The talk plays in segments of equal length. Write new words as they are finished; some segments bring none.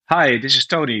Hi, this is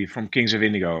Tony from Kings of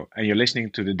Indigo, and you're listening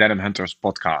to the Denim Hunters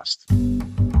podcast.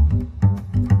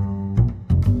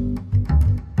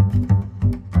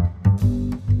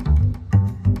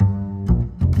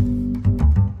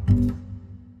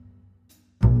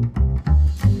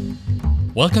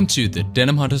 Welcome to the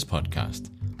Denim Hunters podcast.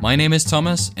 My name is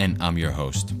Thomas, and I'm your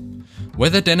host.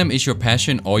 Whether denim is your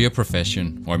passion or your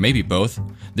profession, or maybe both,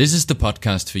 this is the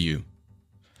podcast for you.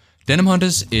 Denim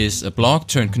Hunters is a blog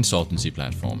turned consultancy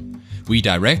platform. We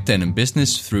direct denim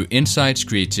business through insights,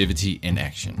 creativity, and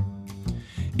action.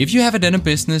 If you have a denim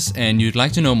business and you'd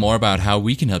like to know more about how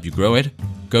we can help you grow it,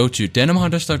 go to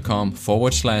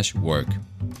denimhunters.com/work.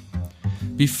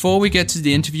 Before we get to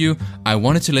the interview, I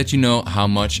wanted to let you know how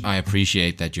much I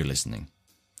appreciate that you're listening.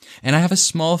 And I have a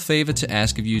small favor to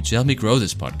ask of you to help me grow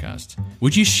this podcast.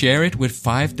 Would you share it with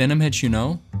 5 denim heads you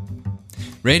know?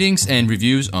 Ratings and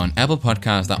reviews on Apple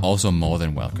Podcasts are also more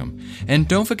than welcome. And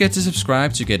don't forget to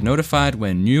subscribe to get notified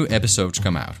when new episodes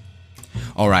come out.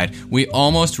 Alright, we're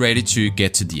almost ready to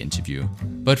get to the interview.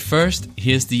 But first,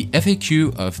 here's the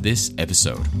FAQ of this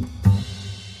episode.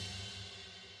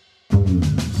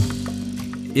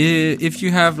 If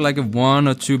you have like a 1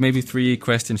 or 2, maybe 3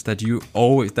 questions that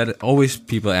always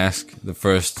people ask, the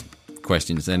first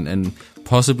questions and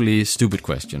possibly stupid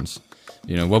questions.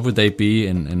 You know, what would they be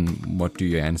and what do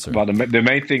you answer? Well, the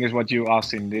main thing is what you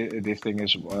asked in this thing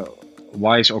is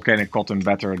why is organic cotton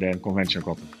better than conventional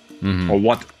cotton? Mm-hmm. Or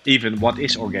what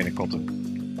is organic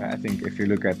cotton? I think if you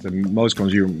look at most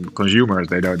consumers,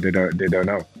 they don't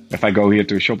know. If I go here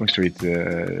to a shopping street,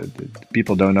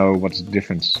 people don't know what's the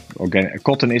difference.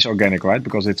 Cotton is organic, right?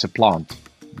 Because it's a plant.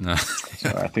 No. So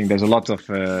I think there's a lot of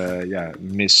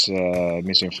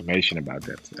misinformation about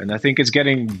that, and I think it's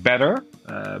getting better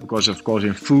because, of course,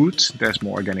 in food there's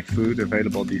more organic food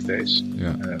available these days.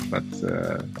 Yeah. But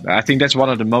I think that's one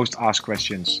of the most asked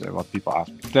questions. What people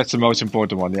ask. That's the most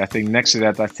important one. I think next to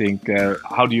that,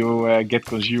 how do you get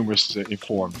consumers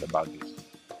informed about this?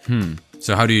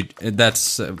 So how do you?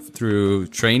 That's through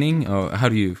training, or how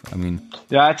do you? I mean,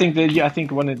 yeah, I think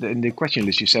in the question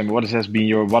list you said what has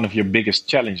been one of your biggest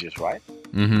challenges, right?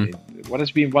 Mm-hmm. What has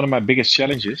been one of my biggest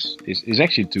challenges is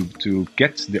actually to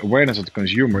get the awareness of the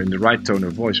consumer in the right tone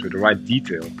of voice with the right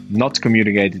detail, not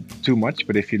communicate it too much.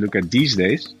 But if you look at these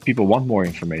days, people want more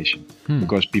information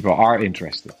because people are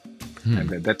interested,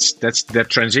 and that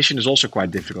transition is also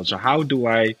quite difficult. So how do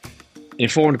I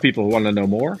inform the people who want to know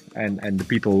more, and the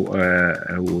people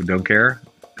who don't care,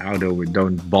 how do we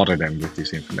don't bother them with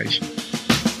this information?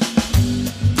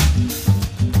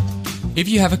 If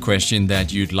you have a question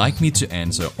that you'd like me to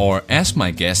answer or ask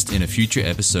my guest in a future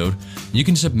episode, you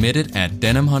can submit it at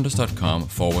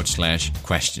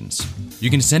denimhunters.com/questions. You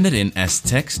can send it in as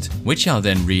text, which I'll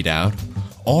then read out,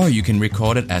 or you can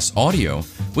record it as audio,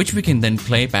 which we can then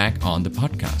play back on the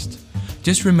podcast.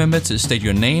 Just remember to state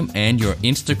your name and your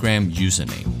Instagram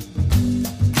username.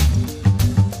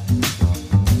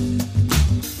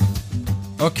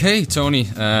 Okay, Tony,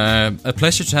 a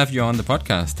pleasure to have you on the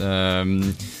podcast.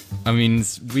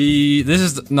 This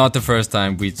is not the first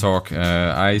time we talk.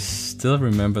 I still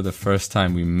remember the first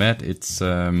time we met. It's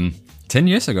 10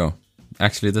 years ago.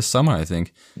 Actually, this summer, I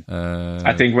think.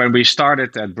 I think when we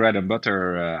started at Bread and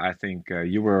Butter, I think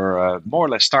you were more or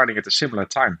less starting at a similar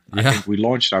time. Yeah. I think we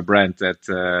launched our brand at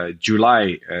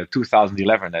July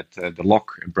 2011 at the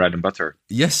Lock Bread and Butter.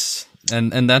 Yes,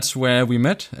 and that's where we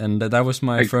met, and that was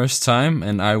my first time,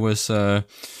 and I was.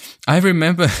 I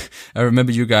remember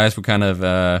you guys were kind of,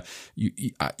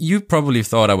 you probably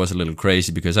thought I was a little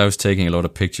crazy because I was taking a lot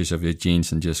of pictures of your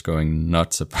jeans and just going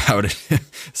nuts about it.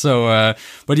 So,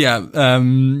 but yeah,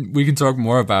 we can talk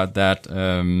more about that.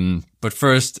 But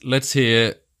first, let's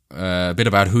hear a bit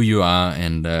about who you are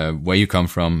and where you come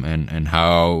from and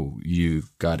how you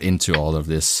got into all of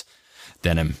this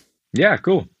denim. Yeah,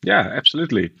 cool. Yeah,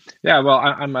 absolutely. Yeah, well,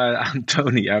 I'm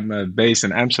Tony. I'm based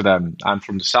in Amsterdam. I'm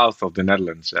from the south of the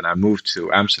Netherlands, and I moved to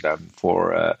Amsterdam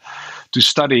to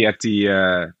study at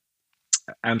the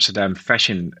Amsterdam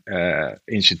Fashion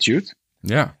Institute.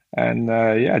 Yeah. And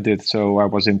I did. So I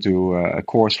was into a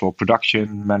course for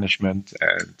production management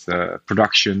and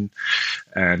production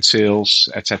and sales,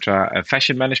 etc., and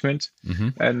fashion management. Mm-hmm.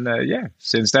 And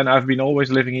since then I've been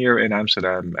always living here in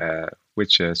Amsterdam,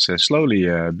 which has slowly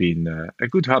been a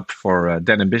good hub for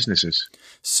denim businesses.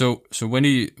 So when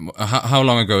how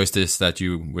long ago is this that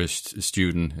you were a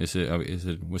student? Was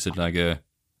it like a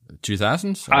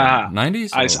 2000s or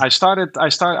 90s?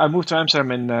 I moved to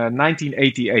Amsterdam in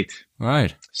 1988.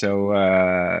 Right. So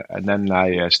and then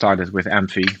I started with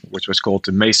Amphi, which was called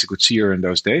the Meester Koetsier in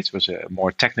those days. It was a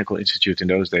more technical institute in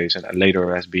those days, and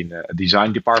later has been a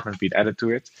design department been added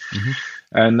to it. Mm-hmm.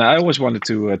 And I always wanted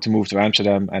to move to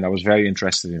Amsterdam, and I was very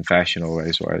interested in fashion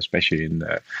always, or especially in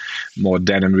more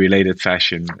denim-related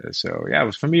fashion. So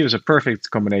yeah, for me, it was a perfect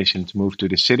combination to move to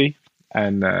the city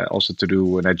and also to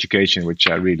do an education, which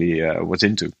I really was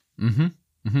into. Mm-hmm.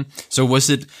 Mm-hmm. So were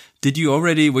you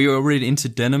already into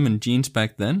denim and jeans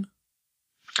back then?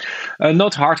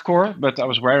 Not hardcore, but I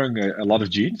was wearing a lot of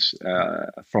jeans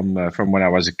from when I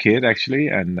was a kid, actually,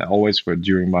 and always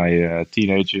during my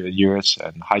teenage years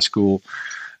and high school.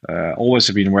 Always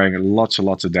have been wearing lots and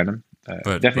lots of denim.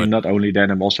 Definitely not only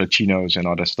denim, also chinos and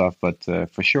other stuff. But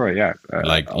for sure, yeah.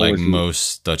 Like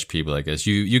most Dutch people, I guess.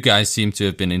 You guys seem to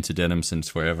have been into denim since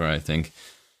forever, I think.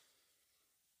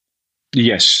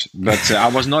 Yes, but I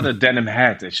was not a denim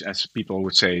head, as people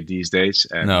would say these days.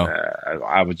 And no.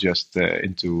 I was just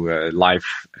into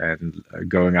life and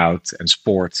going out and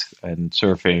sport and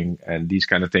surfing and these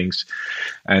kind of things.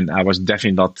 And I was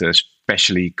definitely not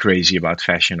especially crazy about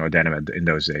fashion or denim in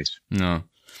those days. No.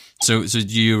 So do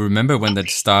you remember when that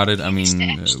started? I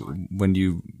mean, when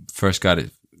you first got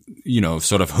it,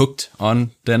 sort of hooked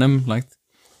on denim, like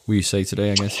we say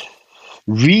today, I guess?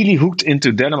 Really hooked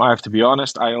into denim, I have to be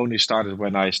honest. I only started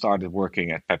when I started working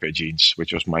at Pepe Jeans,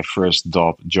 which was my first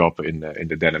job in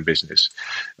the denim business.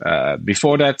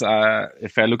 Before that,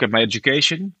 if I look at my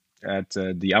education at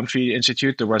the Amphi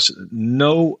Institute, there was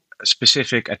no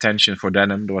specific attention for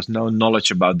denim. There was no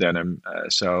knowledge about denim.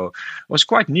 So it was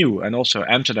quite new. And also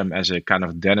Amsterdam as a kind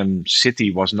of denim city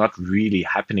was not really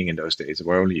happening in those days. There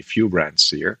were only a few brands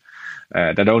here.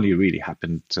 That only really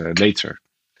happened later.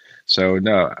 So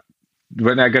no.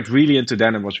 When I got really into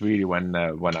denim was really when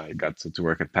I got to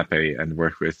work at Pepe and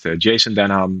work with Jason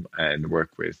Denham and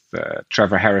work with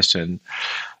Trevor Harrison.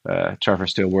 Trevor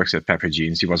still works at Pepe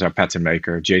Jeans. He was our pattern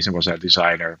maker. Jason was our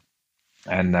designer.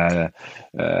 And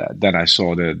then I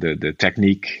saw the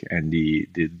technique and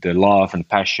the love and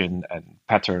passion and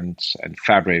patterns and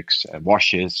fabrics and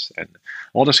washes and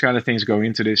all those kind of things going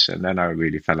into this. And then I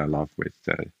really fell in love with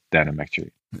denim,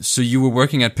 actually. So you were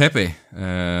working at Pepe.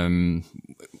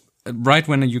 Right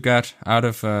when you got out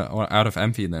of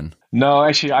Amphi, then? No,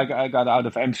 actually, I got out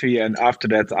of Amphi, and after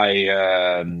that,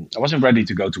 I wasn't ready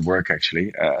to go to work,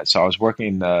 actually. So I was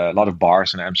working in a lot of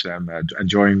bars in Amsterdam,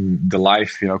 enjoying the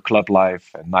life, club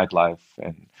life and nightlife,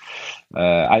 and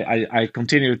I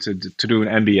continued to do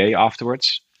an MBA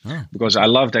afterwards. Oh. Because I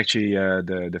loved actually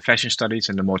the fashion studies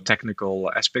and the more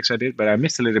technical aspects I did, but I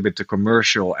missed a little bit the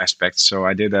commercial aspects. So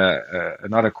I did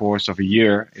another course of a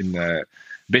year in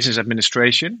business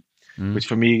administration. Which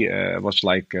for me was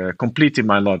like completing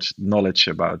my knowledge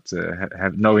about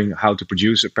knowing how to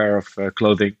produce a pair of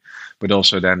clothing, but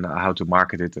also then how to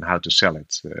market it and how to sell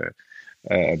it.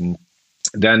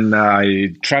 Then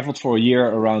I traveled for a year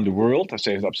around the world. I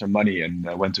saved up some money and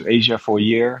went to Asia for a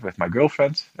year with my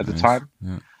girlfriend at the time.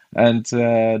 Yeah. And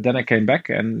then I came back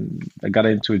and I got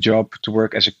into a job to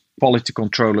work as a quality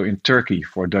controller in Turkey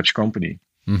for a Dutch company.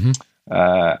 Mm-hmm.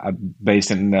 I'm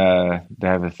based in, they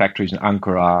have factories in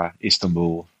Ankara,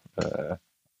 Istanbul, did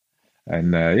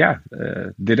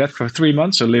that for 3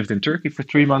 months. So lived in Turkey for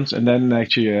 3 months, and then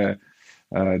actually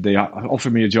they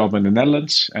offered me a job in the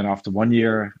Netherlands. And after 1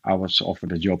 year, I was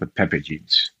offered a job at Pepe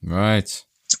Jeans. Right.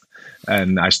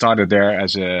 And I started there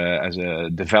as a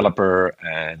developer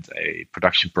and a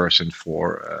production person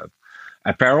for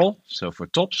apparel. So for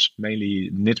tops,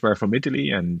 mainly knitwear from Italy,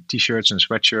 and t-shirts and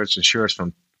sweatshirts and shirts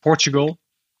from Portugal.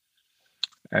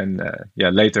 And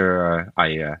later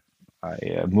I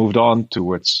moved on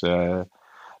towards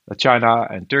China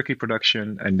and Turkey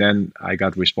production, and then I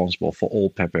got responsible for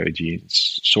all Pepe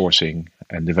Jeans sourcing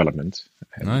and development.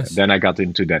 And nice. Then I got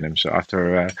into denim. So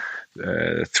after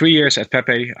 3 years at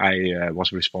Pepe, I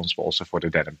was responsible also for the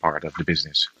denim part of the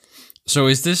business. So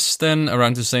is this then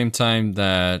around the same time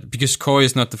that, because Koi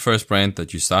is not the first brand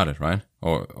that you started, right?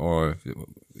 Or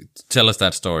tell us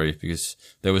that story, because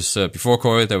there was before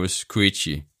Koi there was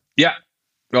Kuyichi. Yeah.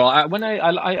 Well,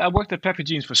 I worked at Pepe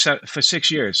Jeans for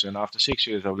 6 years, and after 6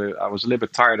 years, I was a little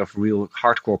bit tired of real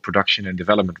hardcore production and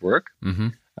development work,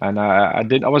 and I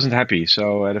wasn't happy.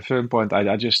 So at a certain point,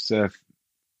 I just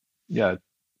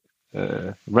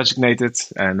resignated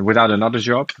and without another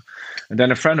job. And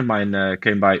then a friend of mine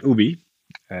came by, Ubi,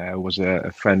 who was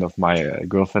a friend of my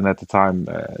girlfriend at the time,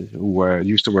 who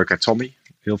used to work at Tommy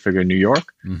Hilfiger in New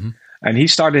York, and he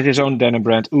started his own denim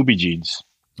brand, Ubi Jeans.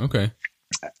 Okay.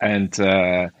 And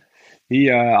he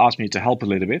asked me to help a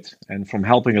little bit, and from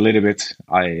helping a little bit,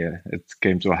 it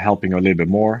came to helping a little bit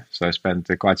more. So I spent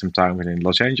quite some time in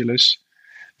Los Angeles,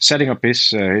 setting up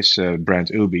his brand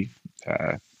Ubi,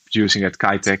 producing at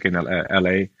Kitech in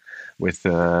LA with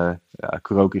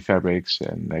Kuroki fabrics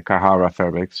and Kahara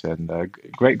fabrics and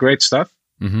great stuff.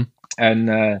 And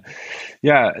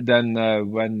then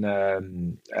when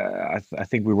I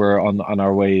think we were on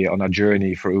our way on our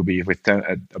journey for Ubi with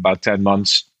about 10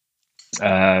 months,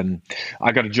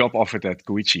 I got a job offered at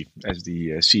Kuyichi as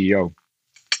the CEO,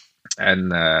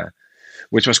 and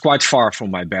which was quite far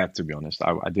from my bed, to be honest.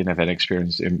 I didn't have any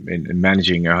experience in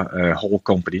managing a whole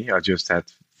company. I just had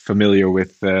familiar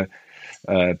with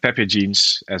Pepe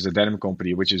Jeans as a denim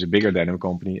company, which is a bigger denim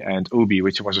company, and Ubi,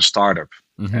 which was a startup.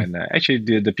 Mm-hmm. And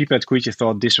actually, the people at Kuyichi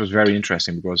thought this was very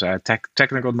interesting because I had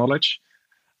technical knowledge.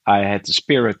 I had the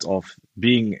spirit of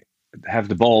have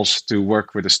the balls to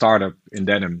work with a startup in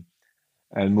denim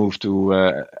and move to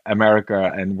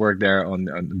America and work there on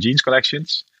jeans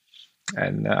collections.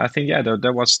 And I think,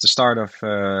 that was the start of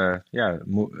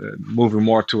moving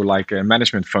more to like a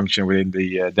management function within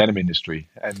the denim industry.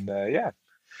 And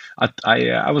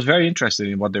I was very interested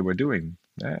in what they were doing.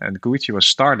 And Kuyichi was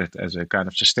started as a kind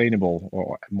of sustainable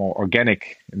or more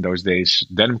organic in those days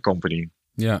denim company.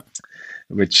 Yeah,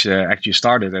 which actually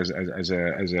started as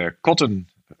a cotton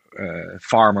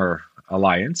farmer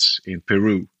alliance in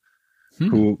Peru,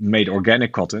 who made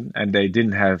organic cotton, and they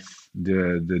didn't have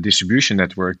the distribution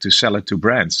network to sell it to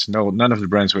brands. None of the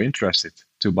brands were interested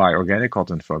to buy organic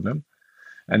cotton from them.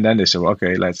 And then they said, well,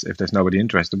 okay, if there's nobody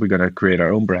interested, we're going to create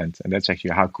our own brand. And that's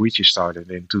actually how Kuyichi started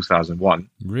in 2001.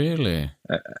 Really?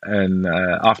 And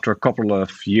after a couple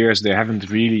of years, they haven't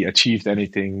really achieved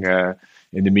anything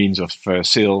in the means of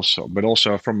sales, but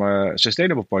also from a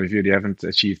sustainable point of view, they haven't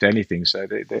achieved anything. So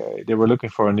they were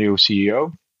looking for a new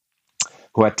CEO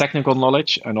who had technical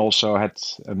knowledge and also had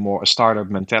a startup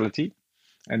mentality.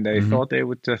 And they thought they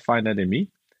would find that in me.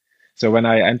 So when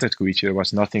I entered Kuyichi, there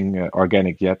was nothing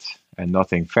organic yet and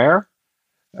nothing fair.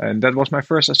 And that was my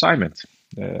first assignment.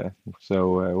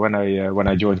 So when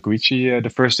I joined Kuyichi, the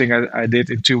first thing I did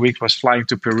in 2 weeks was flying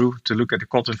to Peru to look at the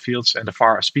cotton fields and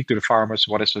speak to the farmers.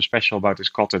 What is so special about this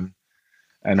cotton,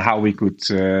 and how we could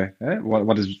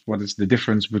what is the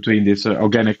difference between this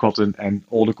organic cotton and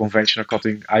all the conventional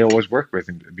cotton I always worked with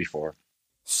before.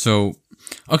 So,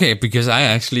 okay, because I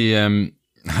actually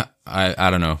I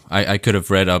don't know. I could have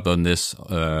read up on this,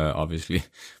 obviously,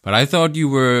 but I thought you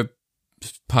were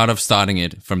part of starting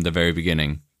it from the very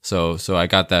beginning. So I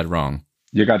got that wrong.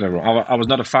 You got that wrong. I was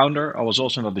not a founder. I was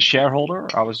also not the shareholder.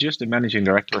 I was just the managing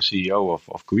director, CEO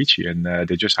of Kuyichi, and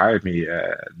they just hired me.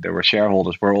 There were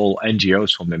shareholders, were all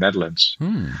NGOs from the Netherlands,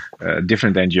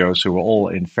 different NGOs who were all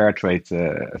in fair trade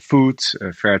food,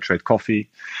 fair trade coffee.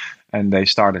 And they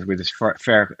started with this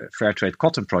fair trade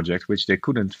cotton project, which they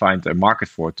couldn't find a market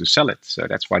for to sell it. So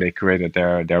that's why they created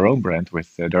their own brand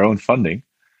with their own funding.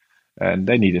 And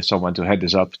they needed someone to head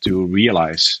this up to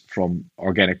realize from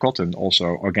organic cotton also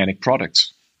organic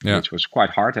products, which was quite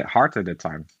hard at the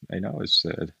time. You know,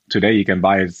 today you can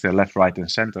buy it left, right,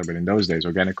 and center, but in those days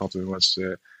organic cotton was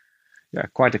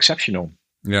quite exceptional.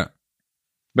 Yeah.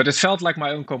 But it felt like my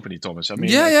own company, Thomas. I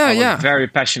mean, I was very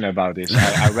passionate about this.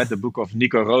 I read the book of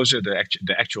Nico Rose,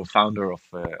 the actual founder of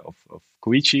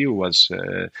Kuyichi, who was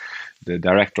the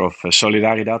director of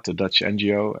Solidaridad, the Dutch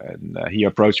NGO. And he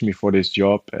approached me for this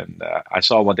job. And I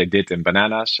saw what they did in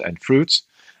bananas and fruits.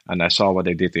 And I saw what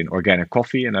they did in organic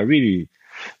coffee. And I really,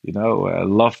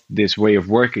 loved this way of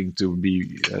working to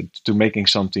making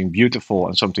something beautiful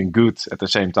and something good at the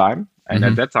same time. And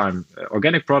at that time,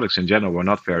 organic products in general were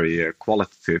not very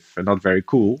qualitative and not very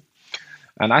cool.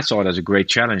 And I saw it as a great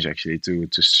challenge, actually, to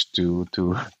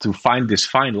find this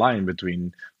fine line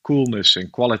between coolness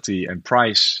and quality and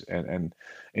price and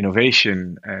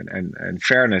innovation and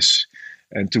fairness,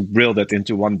 and to build that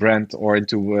into one brand or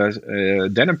into a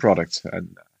denim product.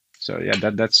 And so,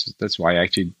 that's why I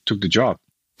actually took the job.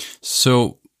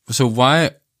 So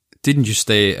why didn't you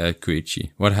stay at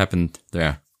Kuyichi? What happened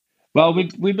there? Well,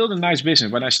 we built a nice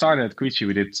business. When I started at Kuyichi,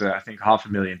 we did, I think,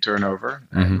 500,000 turnover.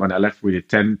 And when I left, we did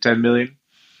 10 million.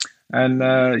 And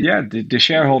the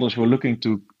shareholders were looking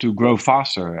to grow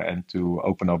faster and to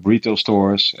open up retail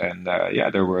stores. And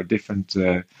there were different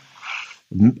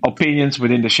opinions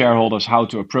within the shareholders how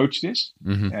to approach this.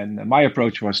 And my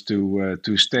approach was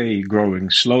to stay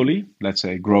growing slowly, let's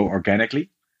say grow organically.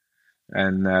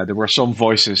 And there were some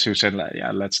voices who said,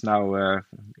 let's now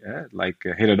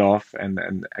hit it off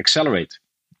and accelerate.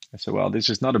 I said, well, this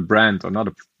is not a brand or not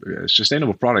a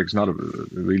sustainable product. It's not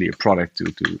really a product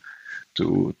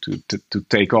to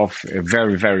take off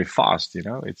very, very fast.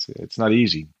 It's not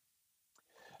easy.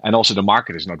 And also the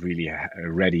market is not really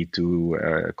ready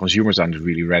to, consumers aren't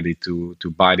really ready to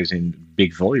buy this in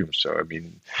big volumes. So, I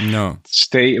mean,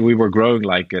 we were growing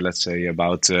let's say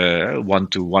about 1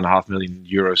 to 1.5 million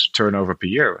euros turnover per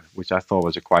year, which I thought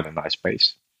was quite a nice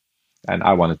pace. And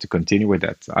I wanted to continue with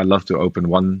that. I love to open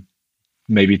one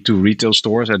maybe 2 retail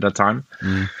stores at that time.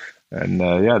 And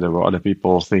there were other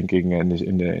people thinking in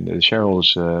the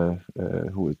shareholders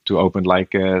who to open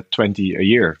like 20 a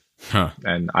year. Huh.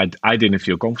 And I didn't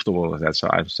feel comfortable with that, so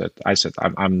I said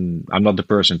I'm not the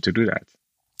person to do that.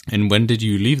 And when did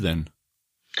you leave then?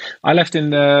 I left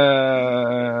in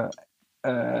 10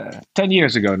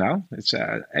 years ago now. It's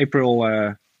April,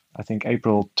 I think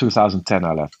April 2010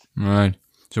 I left. Right.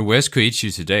 So where's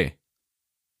Kuyichi today?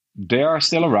 They are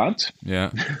still around.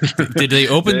 Yeah. Did they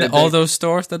open all those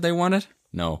stores that they wanted?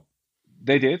 No.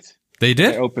 They did. They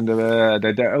did? They opened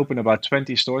about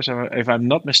 20 stores, if I'm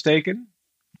not mistaken.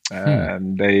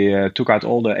 They took out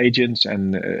all the agents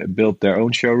and built their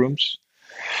own showrooms.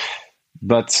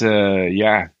 But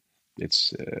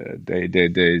it's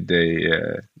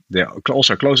they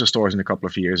also closed the stores in a couple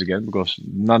of years again because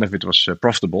none of it was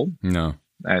profitable. No,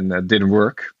 and didn't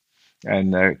work.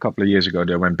 And a couple of years ago,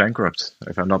 they went bankrupt.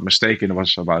 If I'm not mistaken, it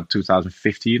was about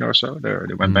 2015 or so.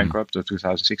 They went bankrupt, or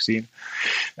 2016.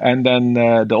 And then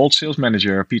the old sales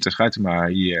manager, Peter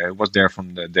Schuitema, he was there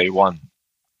from the day one.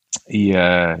 He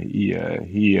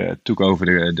took over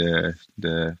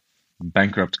the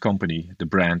bankrupt company, the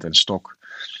brand and stock,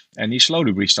 and he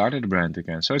slowly restarted the brand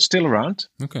again. So it's still around.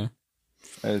 Okay.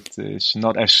 It is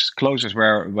not as close as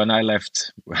when I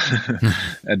left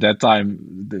at that time.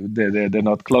 They're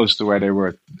not close to where they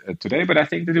were today, but I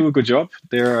think they do a good job.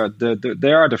 They are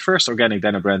the first organic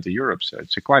denim brand in Europe, so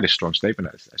it's quite a strong statement.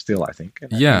 Still, I think.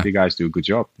 And I think the guys do a good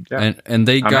job. Yeah. And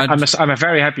they got. I'm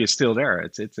very happy it's still there.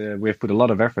 We've put a lot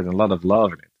of effort and a lot of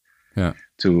love in it. Yeah.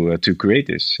 To create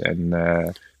this and.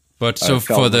 But so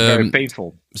for the very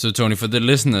painful. So Tony, for the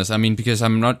listeners, I mean, because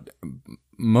I'm not.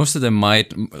 Most of them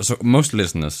most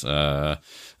listeners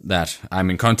that I'm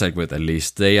in contact with, at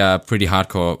least, they are pretty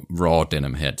hardcore raw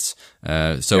denim heads.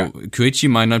 Kuyichi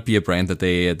might not be a brand that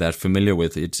they're familiar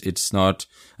with. It's not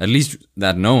at least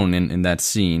that known in that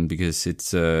scene because it's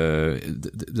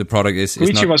the product is.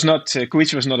 Kuyichi was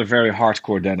not a very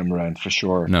hardcore denim brand for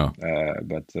sure. No,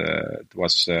 but it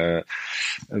was a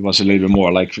little bit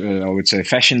more like I would say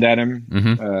fashion denim,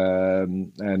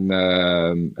 and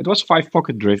it was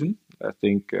 5-pocket driven. I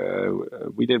think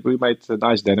we made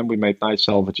nice denim. We made nice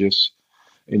selvages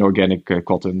in organic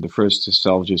cotton. The first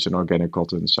selvages in organic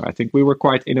cotton. So I think we were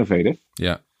quite innovative.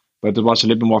 Yeah. But it was a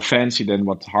little bit more fancy than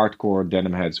what hardcore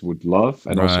denim heads would love,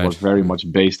 and also was very much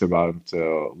based around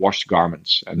washed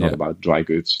garments and not about dry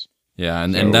goods. Yeah,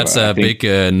 and that's a big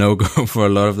no-go for a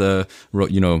lot of the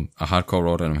hardcore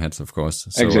raw denim heads, of course.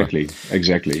 So, exactly.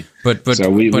 But so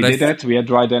we did that. We had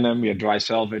dry denim, we had dry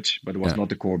selvage, but it was not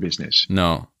the core business.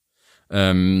 No.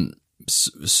 That's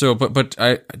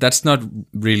not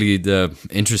really the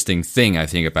interesting thing I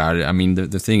think about it. I mean,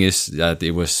 the thing is that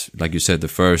it was, like you said, the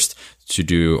first to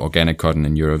do organic cotton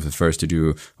in Europe, the first to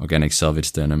do organic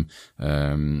selvage denim.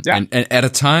 And at a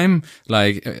time,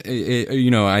 like,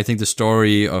 I think the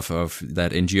story of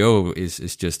that NGO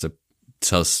is just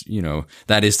tells,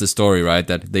 that is the story, right?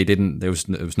 That there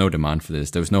was no demand for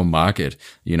this. There was no market,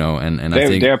 and I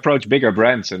think they approach bigger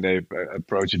brands and they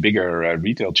approach bigger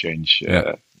retail change.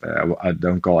 I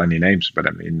don't call any names, but I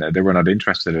mean, they were not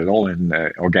interested at all in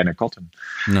organic cotton.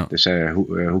 No. They say,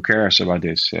 who cares about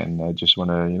this? And I just want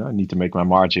to, need to make my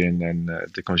margin and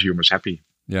the consumer's happy.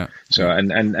 Yeah. So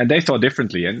and they thought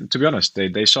differently, and to be honest,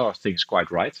 they saw things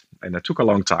quite right, and it took a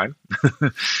long time.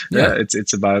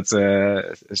 It's about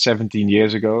 18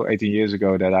 years ago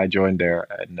that I joined there,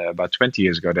 and about 20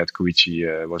 years ago that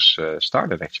Kuyichi was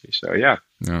started actually. So I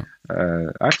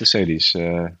have to say this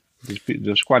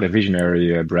was quite a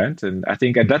visionary brand, and I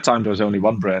think at that time there was only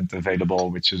one brand available,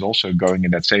 which is also going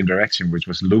in that same direction, which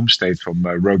was Loom State from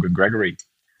Rogan Gregory.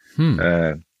 In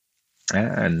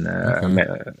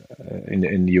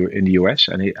the US,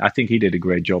 and I think he did a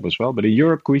great job as well. But in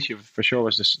Europe, Kuyichi for sure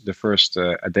was the first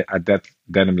at that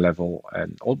denim level,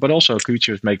 but also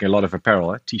Kuyichi was making a lot of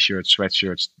apparel, t-shirts,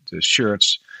 sweatshirts, the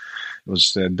shirts. It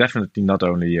was definitely not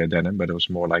only denim, but it was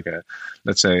more like a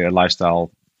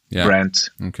lifestyle brand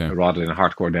rather than a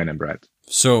hardcore denim brand.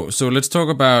 So let's talk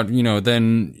about,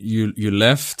 then you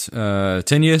left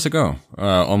 10 years ago,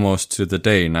 almost to the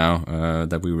day now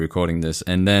that we were recording this.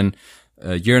 And then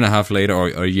a year and a half later, or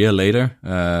a year later,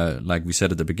 like we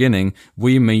said at the beginning,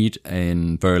 we meet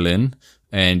in Berlin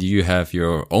and you have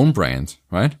your own brand,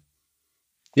 right?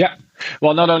 Yeah.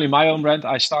 Well, not only my own brand.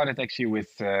 I started actually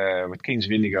with Kings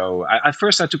of Indigo. At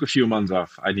first, I took a few months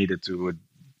off. I needed to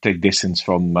take distance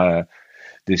from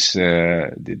this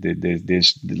but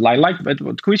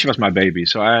Kuyichi was my baby,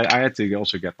 so I had to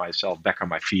also get myself back on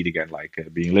my feet again,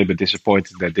 being a little bit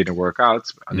disappointed that didn't work out.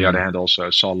 On the other hand, also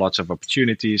saw lots of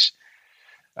opportunities.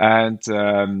 And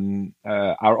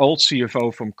our old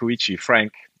CFO from Kuyichi,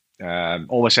 Frank,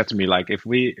 always said to me, like, if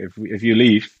you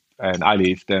leave and I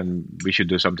leave, then we should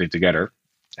do something together.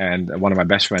 And one of my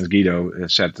best friends, Guido,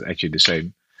 said actually the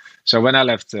same. So when I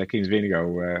left Kings of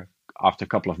Indigo, after a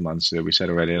couple of months, we said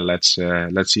already, let's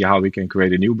see how we can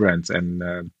create a new brand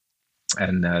and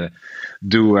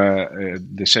do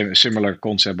the same similar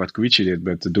concept what Kuyichi did,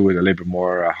 but to do it a little bit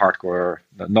more hardcore,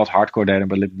 not hardcore denim,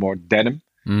 but a little bit more denim.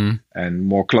 And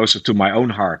more closer to my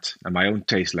own heart and my own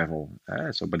taste level.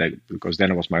 Because then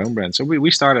it was my own brand. So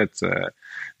we started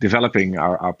developing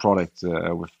our product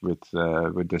with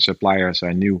the suppliers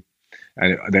I knew,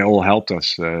 and they all helped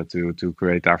us to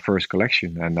create our first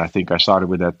collection. And I think I started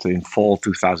with that in fall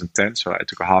 2010. So I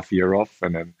took a half year off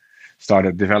and then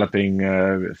started developing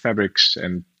fabrics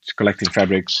and collecting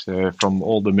fabrics from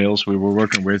all the mills we were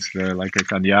working with, like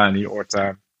Candiani,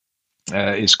 Orta,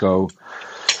 Isco,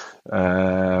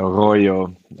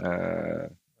 Royo,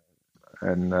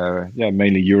 and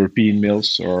mainly European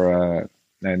mills,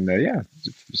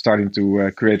 starting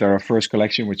to create our first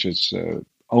collection, which is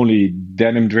only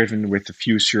denim driven, with a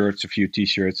few shirts, a few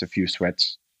t-shirts, a few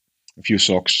sweats, a few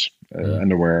socks,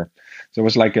 underwear. So it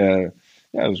was like it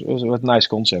was a nice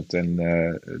concept. And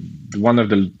one of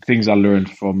the things I learned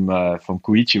from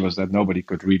Kuyichi was that nobody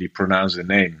could really pronounce the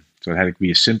name, so it had to be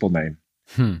a simple name.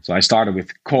 So I started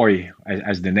with Koi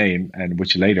as the name, and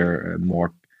which later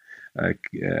more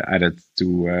added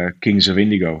to Kings of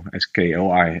Indigo as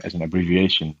KOI as an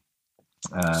abbreviation.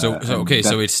 So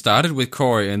it started with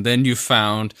Koi, and then you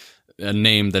found a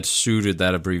name that suited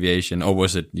that abbreviation, or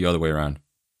was it the other way around?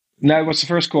 No, it was the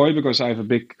first Koi because I have a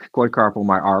big Koi carp on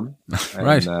my arm,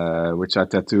 right? Which I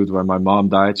tattooed when my mom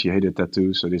died. She hated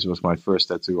tattoos, so this was my first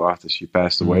tattoo after she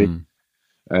passed away.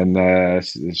 And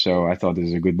so I thought this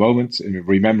is a good moment in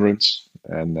remembrance.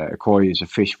 And a koi is a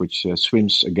fish which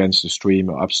swims against the stream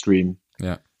or upstream.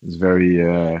 Yeah, it's a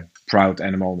very proud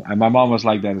animal. And my mom was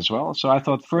like that as well. So I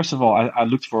thought, first of all, I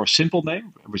looked for a simple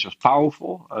name, which was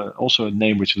powerful. Also a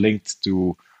name which linked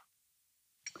to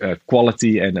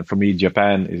quality. And for me,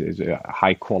 Japan is a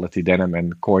high quality denim,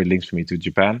 and koi links me to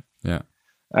Japan. Yeah.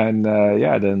 And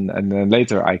then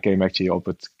later I came actually up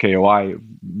with KOI,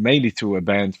 mainly through a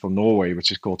band from Norway, which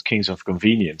is called Kings of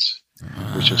Convenience,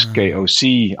 which was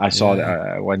KOC. I saw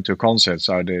I went to a concert,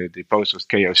 so the post was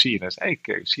KOC, and I said, hey,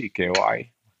 KOC, KOI,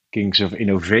 Kings of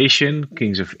Innovation,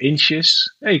 Kings of Inches,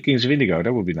 hey, Kings of Indigo,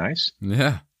 that would be nice.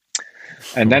 Yeah.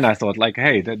 And then I thought, like,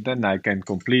 hey, then I can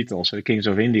complete also. Kings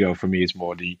of Indigo for me is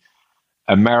more the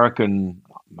Americana,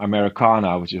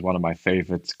 which is one of my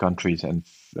favorite countries, and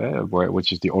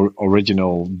which is the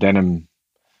original denim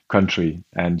country,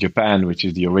 and Japan, which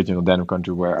is the original denim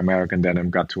country where American denim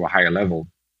got to a higher level,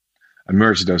 and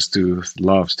merge those two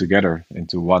loves together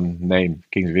into one name,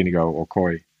 Kings of Indigo or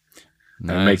Koi,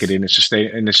 and make it in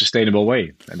a sustainable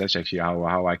way. And that's actually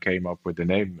how I came up with the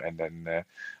name, and then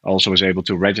also was able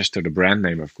to register the brand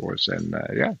name, of course, and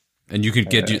And you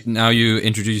could now you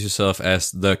introduce yourself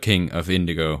as the King of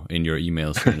Indigo in your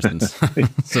emails, for instance.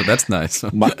 So that's nice.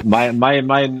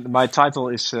 my title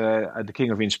is the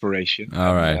King of Inspiration.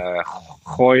 All right.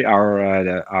 Goy,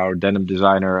 our denim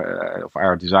designer, of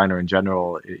our designer in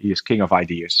general, he is King of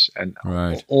Ideas, and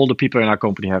all the people in our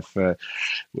company have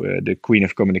the Queen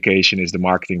of Communication is the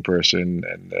marketing person,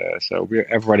 and so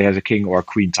everybody has a king or a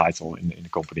queen title in the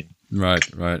company.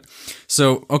 Right.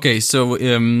 So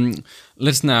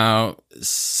let's now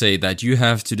say that you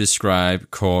have to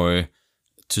describe Koi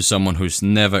to someone who's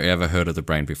never ever heard of the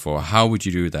brand before. How would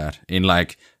you do that in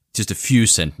like just a few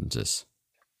sentences?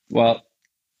 Well,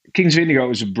 Kings of Indigo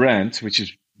is a brand which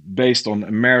is based on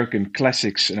American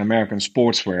classics and American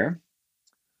sportswear,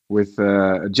 with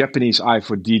a Japanese eye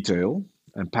for detail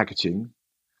and packaging,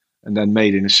 and then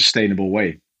made in a sustainable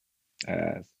way.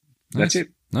 That's it.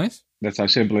 Nice. That's how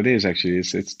simple it is, actually.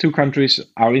 It's two countries.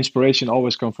 Our inspiration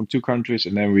always comes from two countries,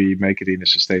 and then we make it in a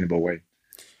sustainable way.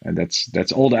 And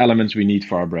that's all the elements we need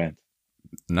for our brand.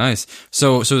 Nice.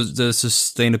 So the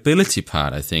sustainability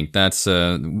part, I think that's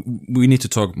we need to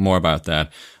talk more about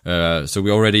that. So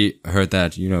we already heard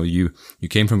that you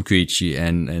came from Kuyichi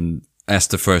and as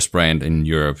the first brand in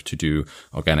Europe to do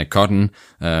organic cotton.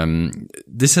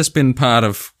 This has been part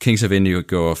of Kings of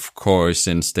Indigo, of course,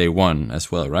 since day one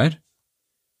as well, right?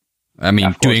 I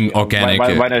mean, doing organic.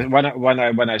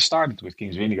 When I started with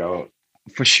Kings of Indigo,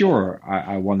 for sure,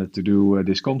 I wanted to do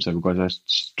this concept, because I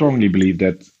strongly believe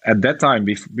that at that time,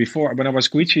 before when I was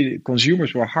Kuyichi,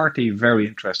 consumers were hardly very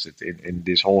interested in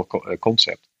this whole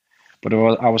concept. But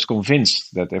I was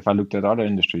convinced that if I looked at other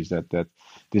industries, that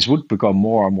this would become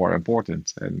more and more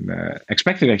important, and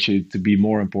expected actually to be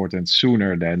more important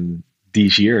sooner than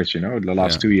these years, the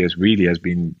last 2 years really has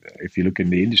been, if you look in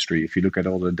the industry, if you look at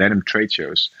all the denim trade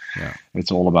shows,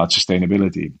 it's all about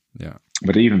sustainability. Yeah.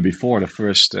 But even before the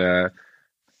first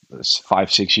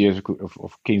 5-6 years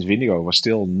of Kings of Indigo was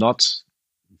still not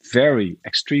very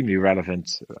extremely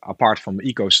relevant apart from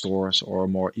eco stores or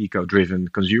more eco-driven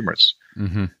consumers.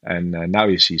 Mm-hmm. And now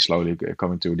you see slowly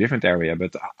coming to a different area.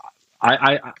 But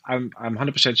I'm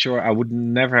 100% sure I would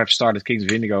never have started Kings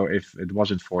of Indigo if it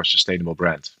wasn't for a sustainable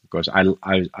brand, because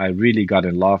I really got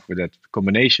in love with that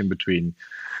combination between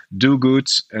do good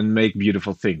and make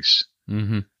beautiful things.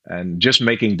 Mm-hmm. And just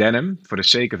making denim for the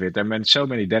sake of it. There are so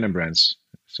many denim brands.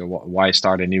 So why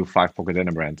start a new 5-pocket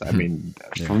denim brand? I mean,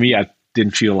 for me, I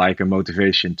didn't feel like a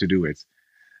motivation to do it.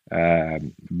 But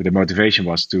the motivation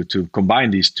was to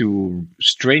combine these two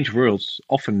strange worlds,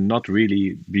 often not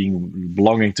really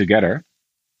belonging together,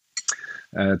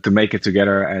 to make it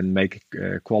together and make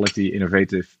quality,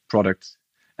 innovative product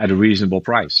at a reasonable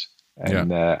price,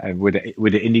 and with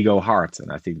the indigo heart.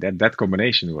 And I think that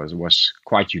combination was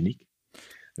quite unique.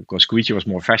 Of course, Kuyichi was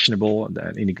more fashionable,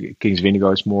 and Kings of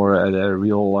Indigo is more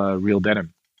real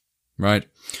denim. Right,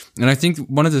 and I think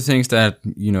one of the things that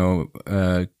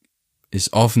is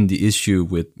often the issue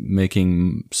with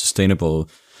making sustainable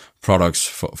products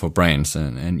for brands,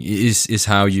 and is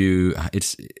how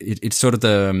it's sort of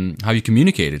the how you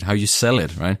communicate it, how you sell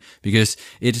it, right? Because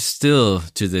it still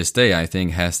to this day, I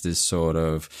think, has this sort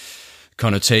of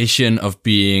connotation of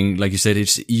being, like you said,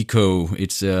 it's eco,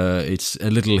 it's a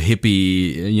little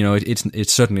hippie,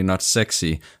 it's certainly not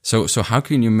sexy. So how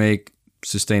can you make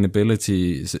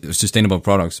sustainable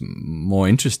products more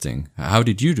interesting? How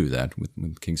did you do that with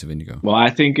Kings of Indigo? Well,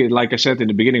 I think, like I said in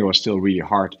the beginning, it was still really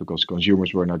hard because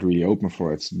consumers were not really open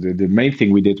for it. The main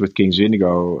thing we did with Kings of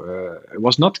Indigo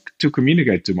was not to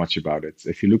communicate too much about it.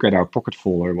 If you look at our pocket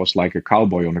folder, it was like a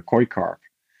cowboy on a koi carp.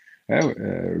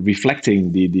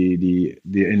 Reflecting the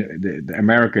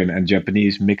American and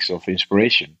Japanese mix of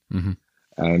inspiration, mm-hmm.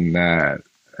 and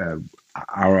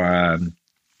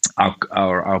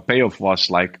our payoff was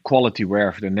like quality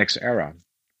wear for the next era,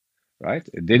 right?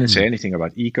 It didn't say anything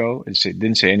about eco. It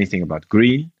didn't say anything about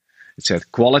green. It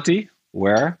said quality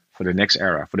wear for the next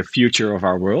era, for the future of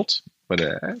our world. But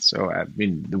so I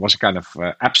mean, there was a kind of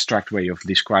abstract way of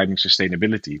describing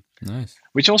sustainability, nice,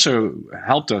 which also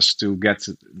helped us to get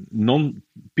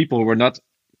people who were not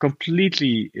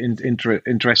completely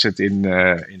interested in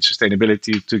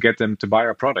sustainability to get them to buy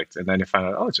our product, and then they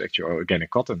found out, it's actually organic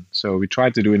cotton. So we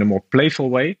tried to do it in a more playful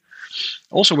way,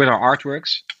 also with our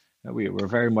artworks. We were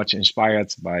very much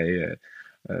inspired by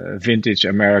vintage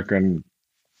American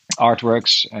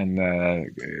artworks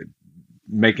and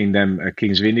making them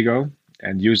Kings of Indigo.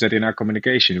 And use that in our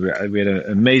communication. We had an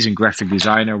amazing graphic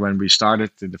designer when we started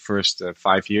in the first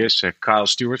 5 years, Kyle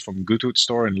Stewart from Goodwood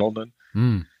store in London.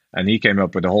 And he came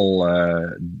up with the whole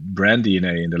brand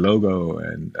DNA in the logo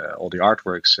and all the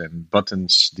artworks and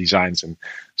buttons designs. And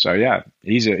so, yeah,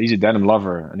 he's a denim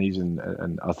lover, and he's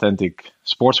an authentic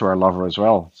sportswear lover as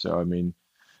well. So, I mean,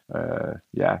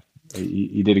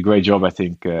 he did a great job, I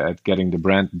think, at getting the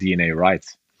brand DNA right.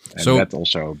 And so that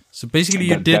also, so basically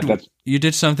you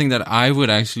did something that I would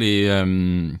actually,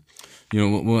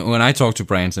 when I talk to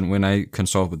brands and when I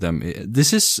consult with them,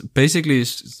 this is basically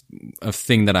a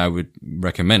thing that I would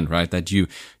recommend, right? That you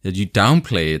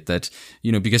downplay it, that,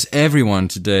 because everyone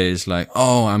today is like,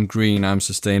 oh, I'm green, I'm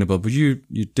sustainable, but you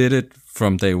did it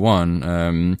from day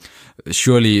one,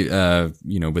 surely,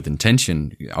 with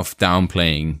intention of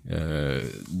downplaying,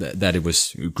 that it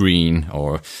was green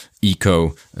or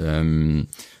eco,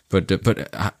 but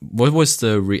what was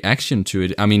the reaction to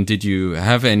it? I mean, did you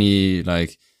have any,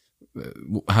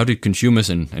 how did consumers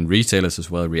and retailers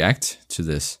as well react to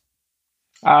this?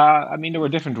 I mean, there were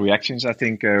different reactions. I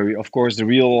think, of course, the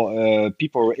real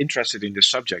people were interested in this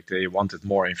subject. They wanted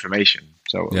more information.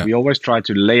 So we always try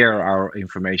to layer our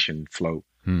information flow.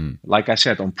 Like I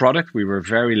said, on product, we were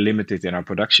very limited in our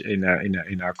production,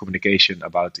 in our communication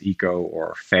about eco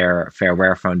or fair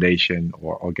wear foundation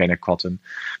or organic cotton.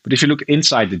 But if you look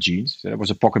inside the jeans, there was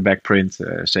a pocket bag print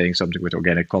saying something with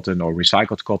organic cotton or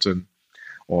recycled cotton,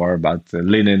 or about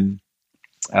linen,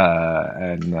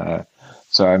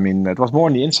 so I mean, it was more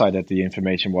on the inside that the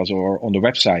information was, or on the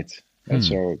website. And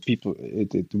so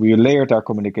we layered our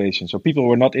communication. So people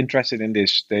were not interested in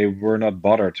this. They were not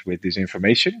bothered with this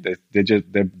information. They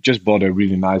just bought a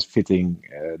really nice fitting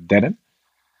denim.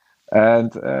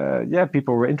 And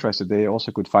people were interested. They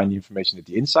also could find the information at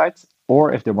the inside,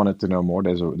 or if they wanted to know more,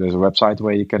 there's a website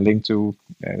where you can link to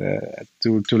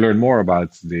learn more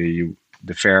about the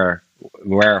fair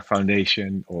wear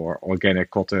foundation or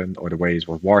organic cotton, or the way it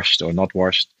was washed or not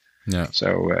washed. Yeah.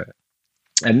 So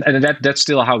And that's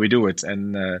still how we do it.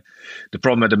 And the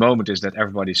problem at the moment is that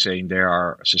everybody's saying they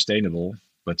are sustainable,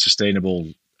 but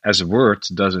sustainable as a word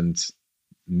doesn't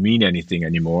mean anything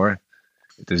anymore.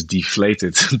 It is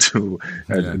deflated to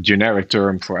a generic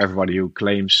term for everybody who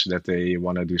claims that they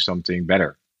want to do something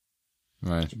better.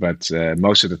 Right. But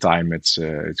most of the time it's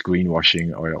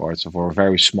greenwashing, or it's for a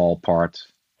very small part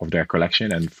of their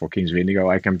collection. And for Kings of Indigo,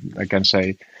 I can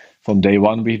say from day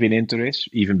one we've been into this,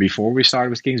 even before we started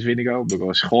with Kings of Indigo,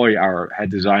 because Goy, our head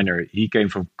designer, he came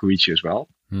from Kuyichi as well.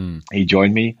 He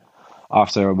joined me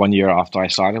after 1 year after I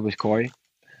started with Goy.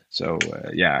 So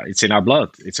it's in our blood,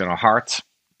 it's in our heart,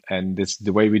 and it's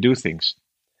the way we do things.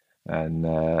 And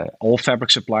all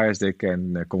fabric suppliers, they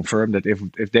can confirm that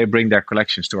if they bring their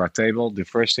collections to our table, the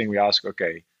first thing we ask,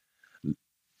 okay,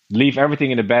 leave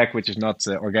everything in the bag which is not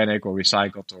organic or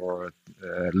recycled or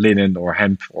linen or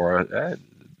hemp or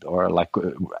like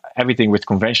everything with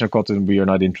conventional cotton. We are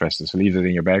not interested. So leave it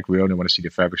in your bag. We only want to see the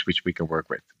fabrics which we can work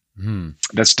with.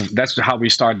 That's how we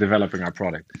start developing our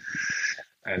product.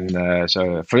 And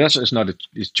so for us, it's not a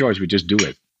choice. We just do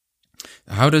it.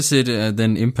 How does it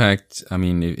then impact, I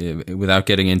mean, without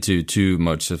getting into too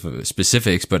much of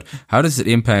specifics, but how does it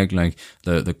impact like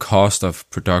the cost of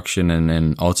production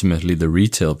and ultimately the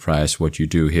retail price, what you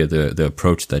do here, the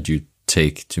approach that you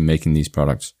take to making these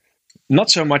products? Not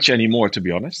so much anymore, to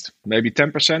be honest. Maybe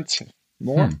 10%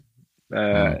 more.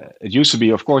 It used to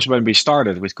be, of course, when we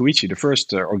started with Kuyichi, the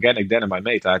first organic denim I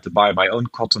made, I had to buy my own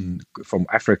cotton from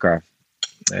Africa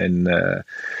and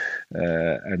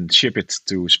ship it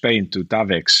to Spain, to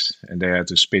Tavex, and they had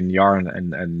to spin yarn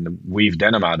and weave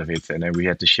denim out of it, and then we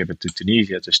had to ship it to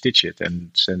Tunisia to stitch it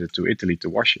and send it to Italy to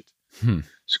wash it.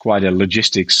 It's quite a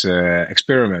logistics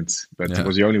experiment, but it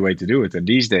was the only way to do it. And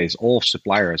these days, all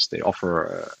suppliers, they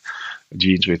offer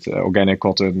jeans with organic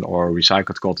cotton or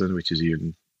recycled cotton, which is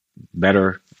even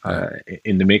better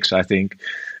in the mix, I think,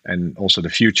 and also the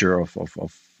future of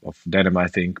denim, I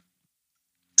think.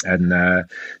 And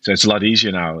so it's a lot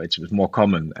easier now. It's more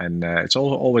common, and it's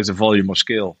also always a volume of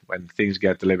scale. When things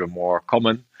get a little bit more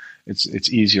common,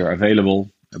 it's easier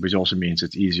available, which also means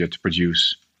it's easier to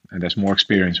produce. And there's more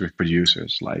experience with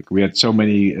producers. Like we had so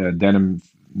many denim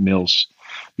mills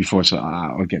before, so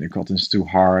organic cotton is too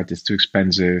hard, it's too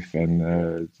expensive,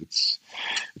 and it's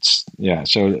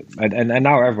So and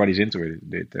now everybody's into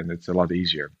it, and it's a lot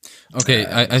easier. Okay,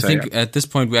 I think at this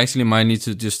point we actually might need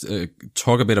to just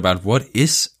talk a bit about what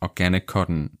is organic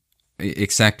cotton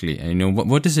exactly. And,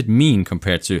 what does it mean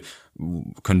compared to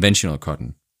conventional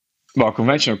cotton? Well,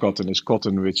 conventional cotton is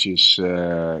cotton which is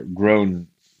grown.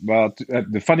 Well,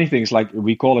 the funny thing is, like,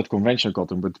 we call it conventional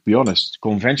cotton, but to be honest,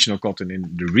 conventional cotton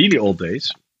in the really old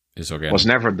days was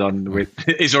never done with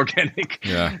is organic.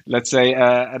 Yeah. Let's say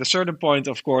at a certain point,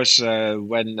 of course,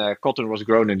 when cotton was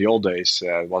grown in the old days,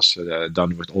 was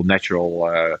done with all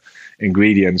natural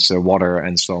ingredients, water,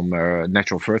 and some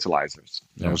natural fertilizers.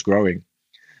 It was growing.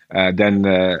 Then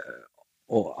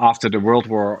after the World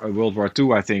War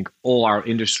II, I think all our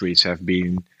industries have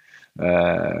been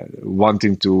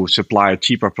wanting to supply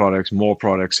cheaper products, more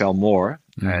products, sell more.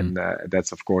 And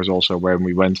that's of course also when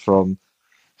we went from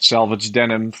salvage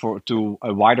denim to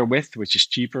a wider width, which is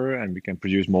cheaper, and we can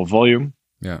produce more volume.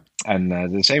 And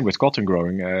the same with cotton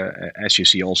growing, as you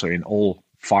see also in all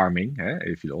farming.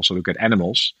 If you also look at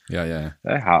animals,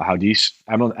 how these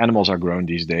animals are grown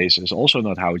these days is also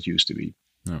not how it used to be.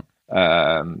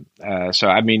 So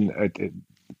I mean,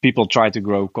 people try to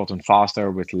grow cotton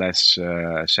faster with less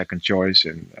second choice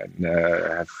and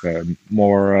have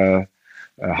more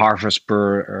harvest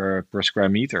per square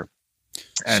meter.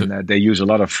 And they use a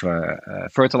lot of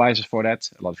fertilizers for that,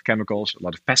 a lot of chemicals, a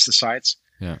lot of pesticides.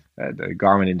 The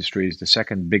garment industry is the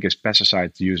second biggest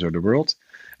pesticide user in the world,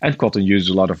 and cotton uses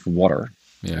a lot of water.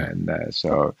 And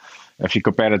so if you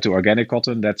compare it to organic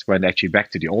cotton, that's when actually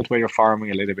back to the old way of farming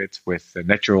a little bit with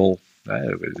natural.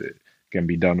 It can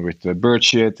be done with bird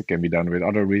shit. It can be done with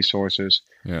other resources.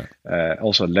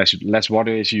 Also, less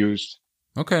water is used.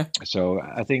 Okay. So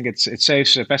I think it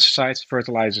saves pesticides,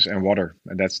 fertilizers, and water,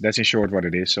 and that's in short what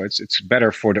it is. So it's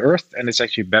better for the earth, and it's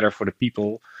actually better for the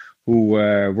people who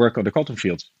work on the cotton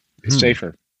fields. It's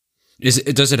safer.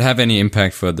 Does it have any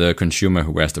impact for the consumer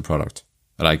who wears the product?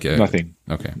 Like nothing.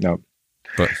 Okay. No.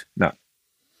 But no.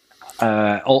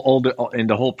 In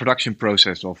the whole production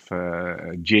process of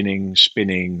ginning,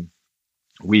 spinning,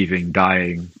 weaving,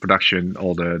 dyeing, production,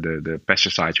 all the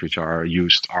pesticides which are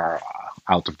used are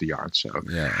out of the yarn. So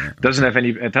doesn't have any.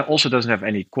 It also doesn't have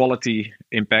any quality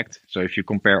impact. So if you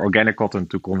compare organic cotton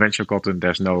to conventional cotton,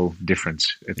 there's no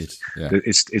difference. It's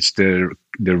the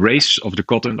race of the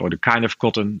cotton or the kind of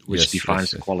cotton which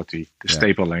defines the quality, the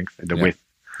staple length, and the width.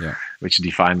 which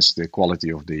defines the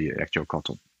quality of the actual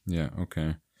cotton. Yeah.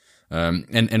 Okay.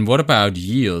 And what about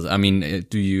yield? I mean,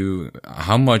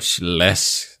 how much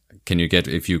less can you get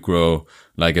if you grow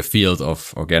like a field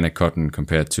of organic cotton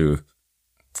compared to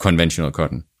conventional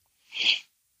cotton?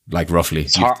 Like roughly,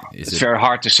 it's very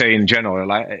hard to say in general.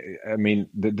 Like, I mean,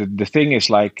 the thing is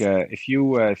like if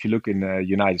you look in the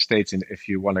United States, and if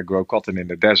you want to grow cotton in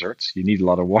the desert, you need a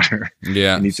lot of water.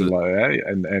 Yeah, you need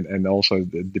and also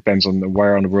it depends on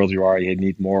where on the world you are. You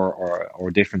need more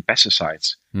or different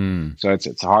pesticides. So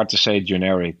it's hard to say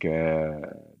generic.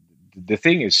 The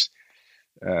thing is,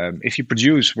 if you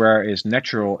produce where is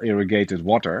natural irrigated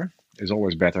water, is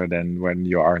always better than when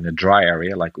you are in a dry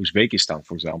area like Uzbekistan,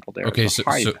 for example. There is a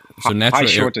high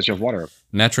shortage of water.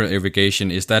 Natural irrigation,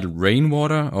 is that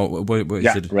rainwater or what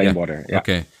is it? Rainwater. Yeah.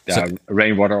 Okay. Yeah,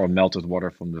 rainwater or melted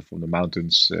water from the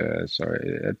mountains. So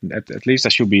at least there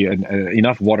should be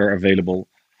enough water available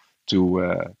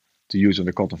to use on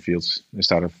the cotton fields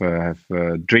instead of have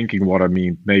drinking water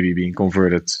maybe being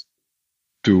converted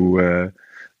to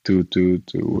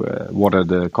water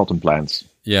the cotton plants.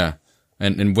 Yeah.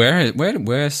 And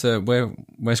where's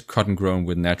cotton grown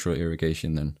with natural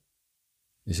irrigation then?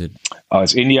 Is it?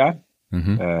 It's India,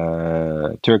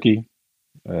 Turkey.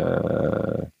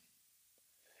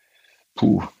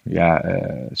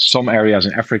 Some areas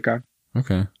in Africa.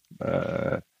 Okay.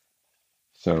 I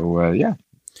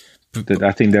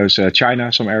think those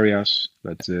China, some areas,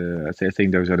 but I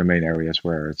think those are the main areas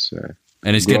where it's.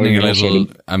 And it's getting a little.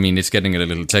 I mean, it's getting a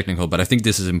little technical, but I think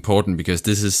this is important because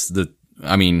this is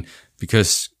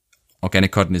because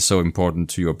organic cotton is so important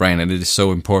to your brand, and it is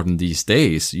so important these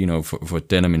days, you know, for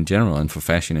denim in general and for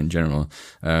fashion in general.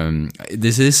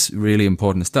 This is really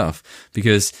important stuff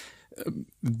because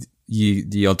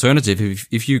the alternative,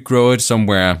 if you grow it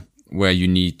somewhere where you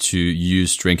need to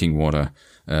use drinking water,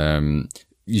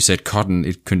 you said cotton,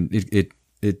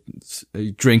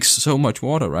 it drinks so much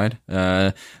water, right?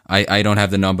 I don't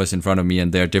have the numbers in front of me,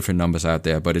 and there are different numbers out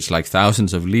there, but it's like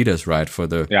thousands of liters, right, for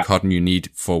the cotton you need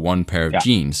for one pair of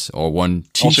jeans or one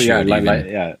t-shirt.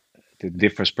 Also, it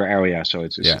differs per area, so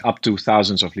it's up to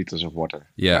thousands of liters of water.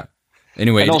 Yeah.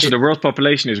 Anyway, and also the world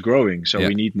population is growing, so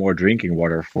we need more drinking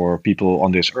water for people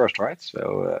on this earth, right?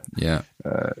 So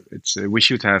we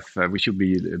should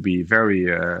be very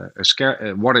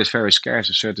scarce. Water is very scarce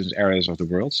in certain areas of the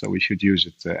world, so we should use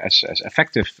it as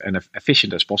effective and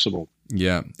efficient as possible.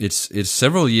 Yeah, it's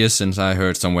several years since I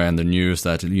heard somewhere in the news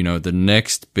that, you know, the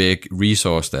next big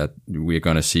resource that we're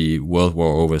going to see world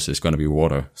war over is going to be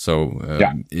water. So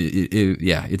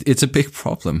it's a big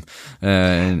problem.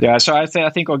 So I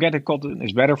think organic cotton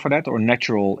is better for that, or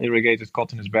natural irrigated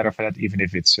cotton is better for that, even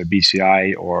if it's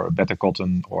BCI or better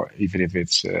cotton, or even if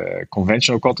it's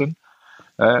conventional cotton.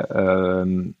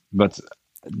 But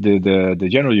the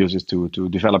general use is to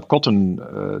develop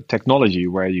cotton technology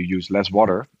where you use less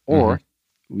water, or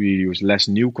we use less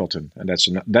new cotton, and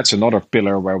that's another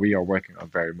pillar where we are working on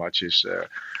very much, is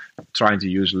trying to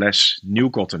use less new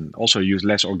cotton, also use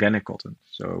less organic cotton.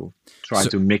 So try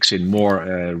to mix in more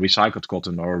recycled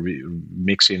cotton, or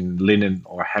mix in linen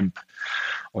or hemp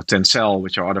or tencel,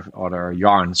 which are other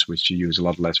yarns which you use a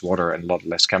lot less water and a lot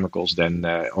less chemicals than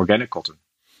organic cotton.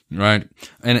 Right.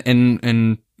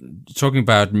 And talking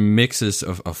about mixes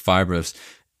of fibers,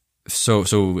 so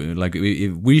like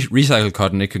if we recycle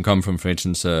cotton, it can come from, for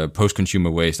instance, post-consumer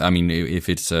waste. I mean, if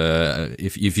it's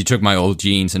if you took my old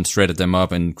jeans and shredded them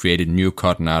up and created new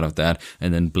cotton out of that,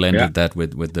 and then blended that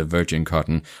with the virgin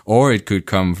cotton, or it could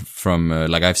come from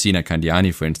like I've seen at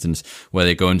Candiani, for instance, where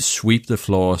they go and sweep the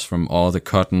floors from all the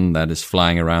cotton that is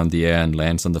flying around the air and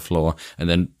lands on the floor, and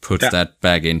then puts that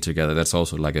back in together. That's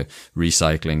also like a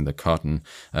recycling the cotton.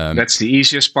 That's the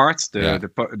easiest part,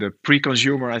 the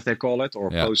pre-consumer, as they call it,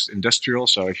 or post-industrial.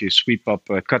 So if you sweep up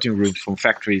cutting room from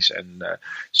factories and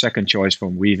second choice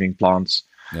from weaving plants,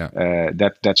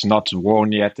 that's not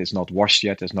worn yet, it's not washed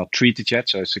yet, it's not treated yet.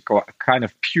 So it's a kind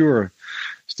of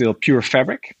still pure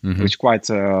fabric, which is quite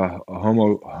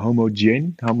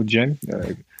homogeneous.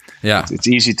 It's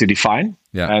easy to define.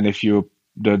 And if you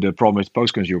the problem with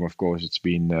post-consumer, of course, it's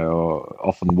been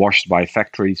often washed by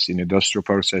factories in industrial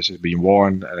processes, been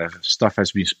worn, stuff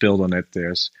has been spilled on it.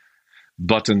 There's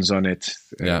buttons on it,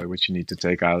 which you need to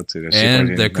take out.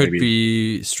 And there could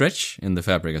be stretch in the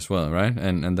fabric as well, right?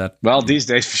 And that. Well, these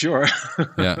days for sure.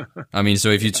 I mean, so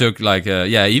if you took like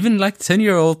even like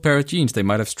 10-year-old pair of jeans, they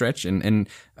might have stretch, and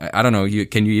I don't know.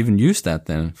 Can you even use that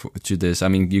then to this? I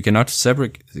mean, you cannot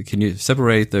separate. Can you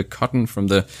separate the cotton from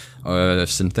the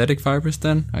synthetic fibers?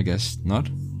 Then I guess not.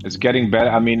 It's getting better.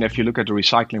 I mean, if you look at the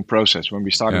recycling process, when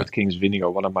we started with Kings of Indigo,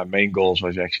 one of my main goals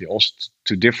was actually also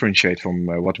to differentiate from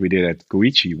what we did at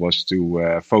Kuyichi, was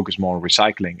to focus more on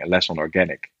recycling and less on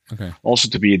organic. Okay. Also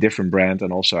to be a different brand,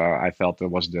 and also I felt there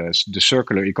was the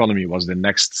circular economy was the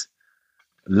next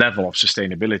level of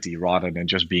sustainability rather than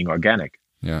just being organic.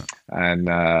 Yeah.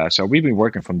 And so we've been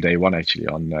working from day one actually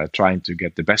on trying to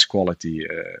get the best quality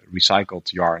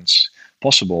recycled yarns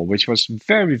possible, which was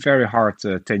very, very hard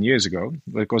 10 years ago,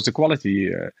 because the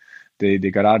quality they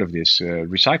got out of this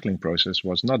recycling process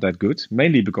was not that good,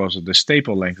 mainly because of the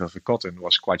staple length of the cotton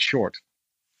was quite short.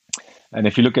 And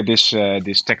if you look at this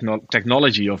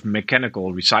technology of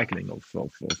mechanical recycling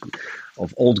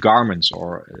of old garments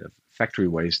or factory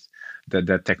waste,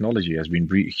 that technology has been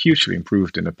hugely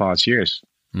improved in the past years.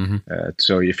 Mm-hmm.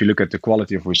 So if you look at the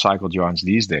quality of recycled yarns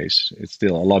these days, it's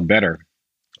still a lot better.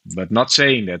 But not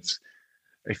saying that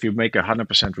if you make 100%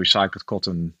 recycled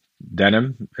cotton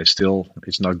denim,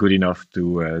 it's not good enough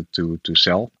to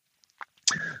sell.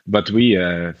 But we,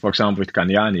 for example, with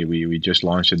Kanyani, we just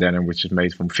launched a denim which is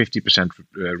made from 50%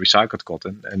 recycled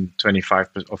cotton and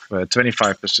 25% of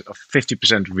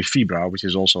 50% refibra, which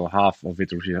is also half of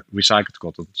it recycled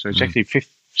cotton. So it's actually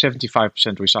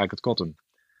 75% recycled cotton.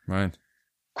 Right.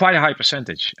 Quite a high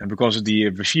percentage, and because of the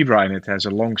refibra in it has a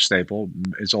long staple,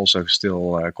 it's also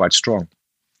still quite strong.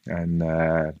 And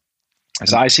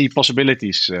so I see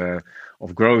possibilities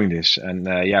of growing this. And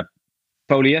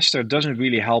polyester doesn't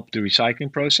really help the recycling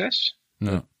process.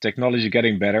 No. Technology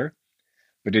getting better.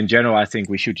 But in general, I think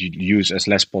we should use as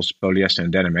less polyester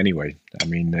in denim anyway. I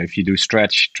mean, if you do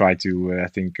stretch, try to,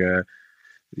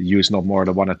 use not more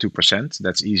than 1 or 2%.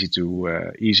 That's easy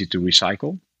to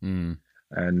recycle. Mm.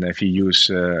 And if you use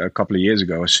a couple of years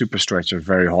ago, a super stretch was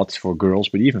very hot for girls,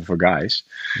 but even for guys.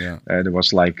 Yeah. There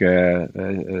was like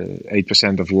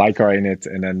 8% of lycra in it,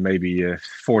 and then maybe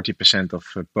 40% of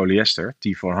polyester,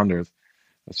 T400.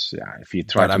 If you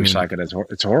try to recycle it,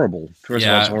 it's horrible. First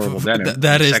of all, it's horrible denim.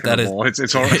 That is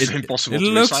it's impossible. It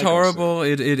looks horrible.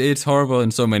 So. It's horrible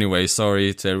in so many ways.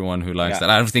 Sorry to everyone who likes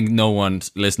that. I don't think no one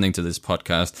listening to this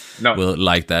podcast will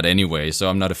like that anyway. So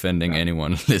I'm not offending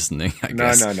anyone listening. I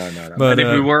guess. No. But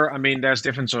if we were, I mean, there's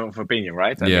difference of opinion,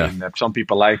 right? I mean, some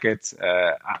people like it.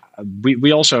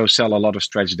 We also sell a lot of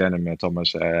stretch denim,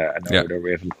 Thomas. I know that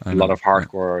we have a lot of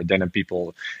hardcore denim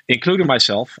people, including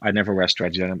myself. I never wear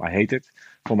stretch denim. I hate it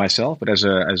for myself, but as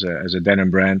a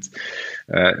denim brand,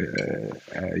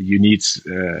 you need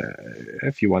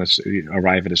if you want to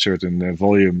arrive at a certain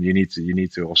volume, you need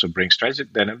to also bring stretch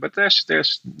denim. But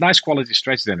there's nice quality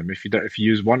stretch denim if you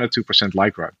use 1 or 2%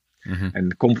 lycra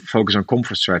and focus on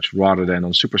comfort stretch rather than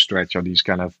on super stretch or these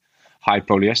kind of high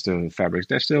polyester fabrics.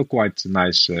 There's still quite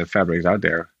nice fabrics out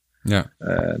there. Yeah.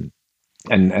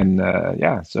 But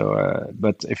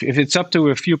if it's up to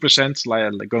a few percent,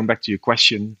 like going back to your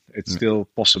question, it's still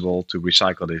possible to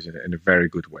recycle this in a very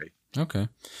good way. Okay.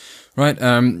 Right.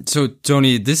 So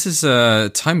Tony, this is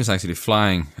time is actually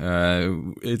flying.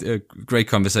 A great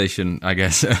conversation, I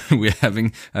guess we're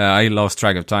having. I lost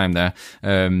track of time there.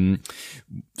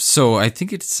 So I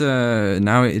think it's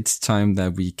now it's time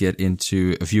that we get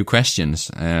into a few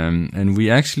questions. And we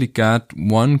actually got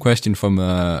one question from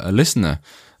a listener.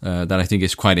 That I think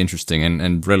is quite interesting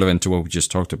and relevant to what we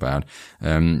just talked about.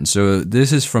 So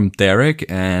this is from Derek,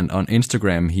 and on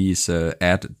Instagram he's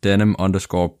at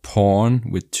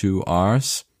denim_porn with 2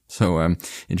 R's. So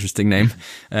interesting name.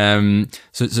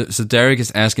 So Derek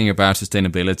is asking about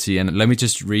sustainability, and let me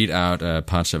just read out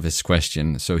parts of his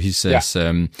question. So he says,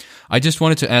 I just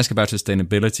wanted to ask about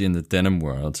sustainability in the denim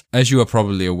world. As you are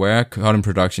probably aware, cotton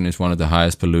production is one of the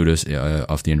highest polluters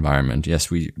of the environment. Yes,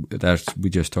 we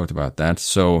just talked about that.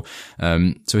 So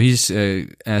he's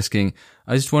asking,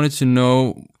 I just wanted to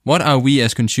know, what are we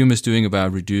as consumers doing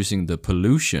about reducing the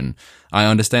pollution? I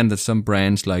understand that some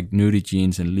brands like Pepe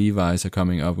Jeans and Levi's are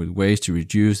coming up with ways to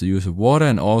reduce the use of water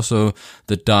and also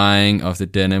the dyeing of the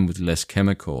denim with less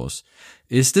chemicals.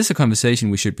 Is this a conversation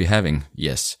we should be having?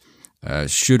 Yes.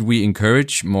 Should we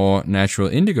encourage more natural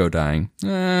indigo dyeing?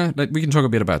 We can talk a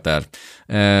bit about that.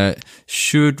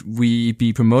 Should we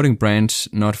be promoting brands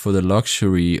not for the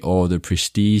luxury or the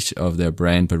prestige of their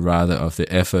brand, but rather of the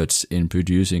efforts in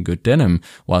producing good denim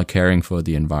while caring for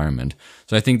the environment?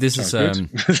 So I think this is,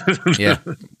 yeah.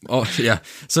 Oh, yeah.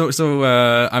 So,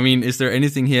 I mean, is there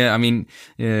anything here? I mean,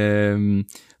 the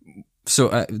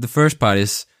first part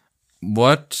is,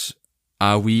 what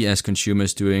are we as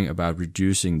consumers doing about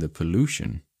reducing the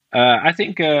pollution? I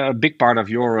think a big part of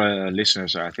your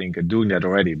listeners, I think, are doing that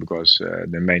already because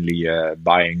they're mainly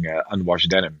buying unwashed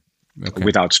denim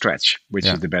without stretch, which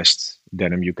is the best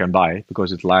denim you can buy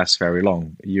because it lasts very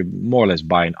long. You more or less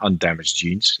buy an undamaged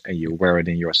jeans and you wear it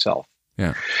in yourself.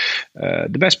 Yeah.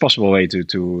 The best possible way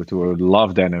to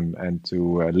love denim and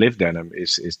to live denim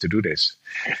is to do this.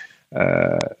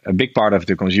 A big part of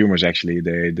the consumers actually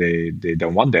they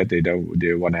don't want that. They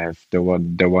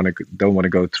want to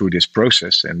go through this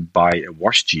process and buy a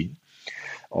washed jean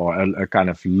or a kind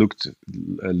of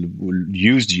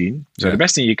used jean. So the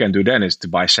best thing you can do then is to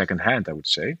buy secondhand, I would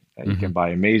say. You can buy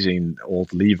amazing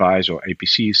old Levi's or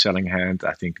APC selling hand.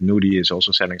 I think Nudie is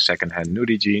also selling secondhand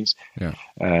Nudie jeans. Yeah.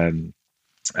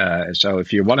 So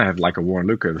if you want to have like a worn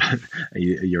look,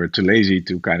 you're too lazy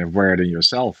to kind of wear it in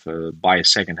yourself, buy a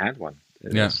second-hand one.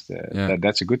 That's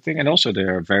a good thing. And also they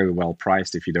are very well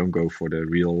priced if you don't go for the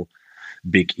real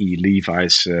big E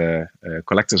Levi's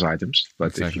collector's items.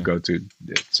 But if you go to,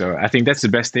 so I think that's the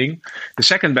best thing. The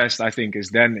second best, I think, is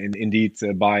then indeed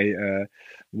buy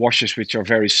washes which are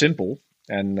very simple.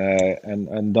 And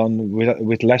done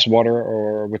with less water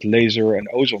or with laser and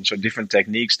ozone, so different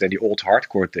techniques than the old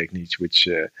hardcore techniques. Which,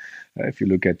 if you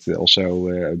look at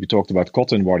we talked about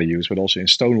cotton water use, but also in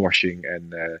stone washing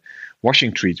and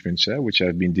washing treatments, which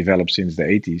have been developed since the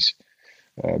 80s.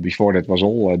 Before that was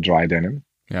all dry denim.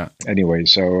 Yeah. Anyway,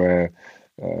 so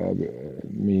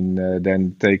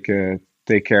then take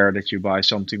care that you buy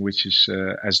something which is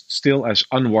still as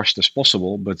unwashed as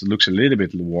possible, but looks a little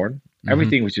bit worn.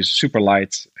 Everything which is super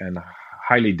light and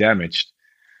highly damaged,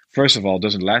 first of all,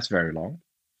 doesn't last very long.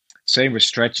 Same with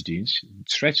stretch jeans.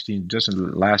 Stretch jeans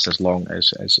doesn't last as long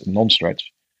as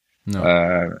non-stretch. No.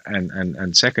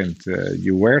 And second,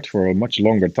 you wear it for a much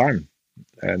longer time,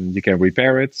 and you can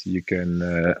repair it. You can.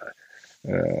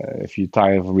 If you're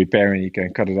tired of repairing, you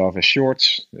can cut it off as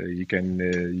shorts. You can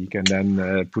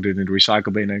then put it in the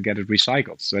recycle bin and get it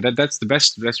recycled. So that's the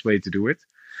best way to do it.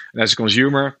 And as a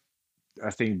consumer, I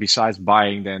think besides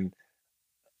buying then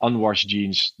unwashed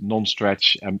jeans,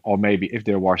 non-stretch, or maybe if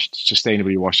they're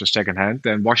sustainably washed or secondhand,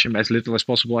 then wash them as little as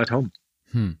possible at home.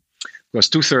 Because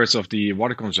 2/3 of the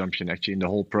water consumption actually in the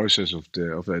whole process of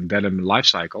the denim life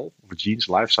cycle, of a jeans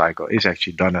life cycle, is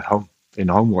actually done at home in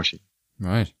home washing.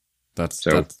 Right.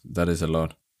 That is a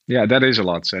lot. Yeah, that is a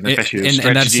lot, and especially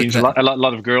stretch jeans. A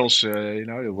lot of girls,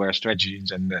 wear stretch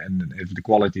jeans, and if the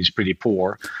quality is pretty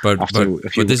poor. But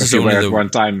this is only one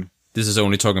time. This is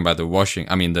only talking about the washing.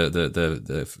 I mean,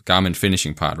 the garment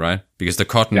finishing part, right? Because the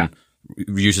cotton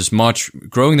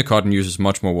growing the cotton uses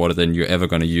much more water than you're ever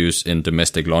going to use in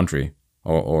domestic laundry.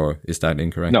 Or is that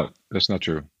incorrect? No, that's not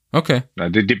true. Okay.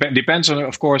 It depends on,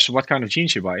 of course, what kind of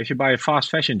jeans you buy. If you buy a fast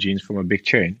fashion jeans from a big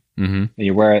chain and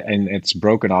you wear it and it's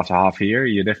broken after half a year,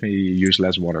 you definitely use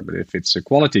less water. But if it's a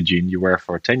quality jean you wear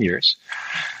for 10 years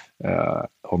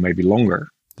or maybe longer,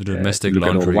 the domestic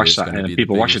laundry is going to be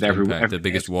people wash it the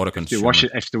biggest water consumer.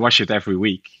 If you wash it every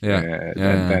week,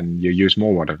 then you use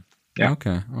more water. Yeah.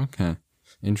 Okay.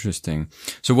 Interesting.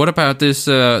 So what about this?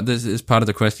 This is part of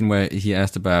the question where he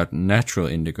asked about natural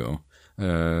indigo.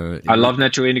 I love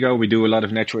natural indigo. We do a lot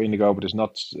of natural indigo, but it's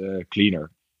not cleaner.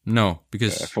 No,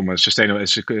 because from a sustainable,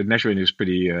 natural indigo is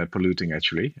pretty polluting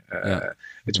actually.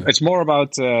 It's more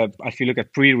about if you look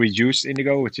at pre-reduced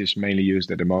indigo, which is mainly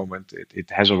used at the moment, it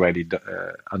has already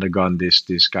undergone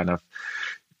this kind of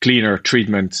cleaner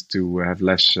treatment to have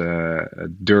less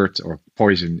dirt or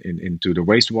poison into the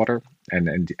wastewater.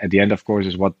 And at the end, of course,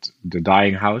 is what the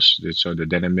dyeing house, so the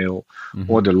denim mill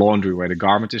or the laundry where the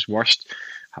garment is washed,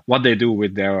 what they do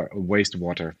with their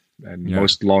wastewater. And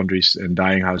most laundries and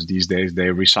dyeing houses these days, they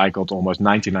recycled almost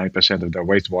 99% of their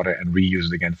wastewater and reuse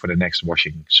it again for the next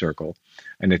washing circle.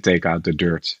 And they take out the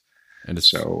dirt. And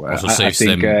it also saves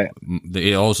them.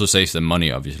 It also saves them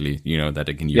money, obviously. That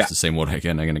they can use the same water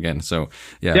again and again. So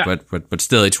but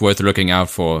still, it's worth looking out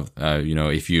for.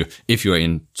 If you're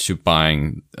into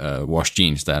buying washed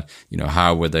jeans, that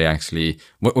how were they actually?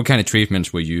 What kind of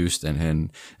treatments were used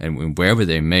and where were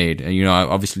they made? And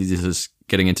obviously, this is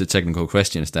getting into technical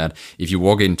questions. That if you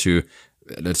walk into,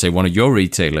 let's say, one of your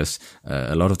retailers,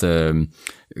 a lot of the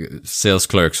sales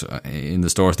clerks in the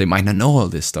stores, they might not know all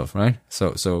this stuff, right?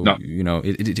 So no.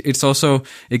 It's also,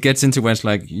 it gets into when it's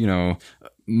like,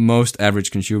 most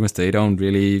average consumers, they don't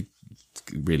really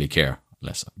care.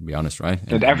 Let's be honest, right?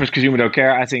 The average consumer don't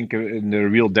care. I think in the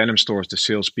real denim stores, the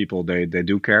salespeople, they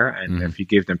do care. And if you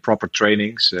give them proper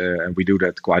trainings, and we do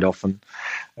that quite often,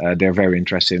 they're very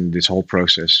interested in this whole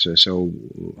process. So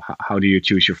how do you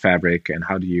choose your fabric and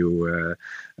how do you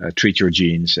treat your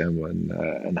jeans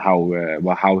and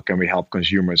how can we help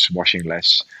consumers washing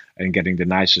less and getting the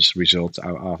nicest results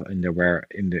in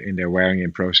their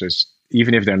wearing process,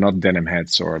 even if they're not denim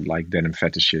heads or like denim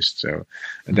fetishists. So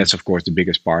that's, of course, the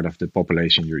biggest part of the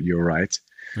population. You're right.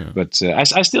 But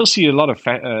I still see a lot of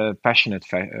passionate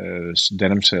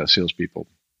denim salespeople.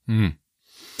 Mm.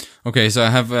 Okay, so I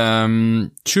have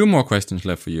 2 more questions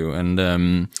left for you,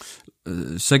 and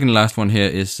second last one here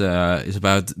is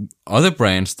about other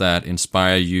brands that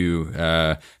inspire you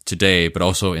today, but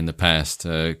also in the past.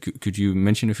 Could you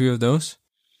mention a few of those?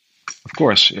 Of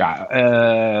course, yeah.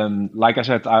 Like I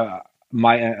said,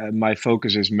 my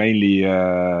focus is mainly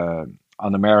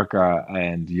on America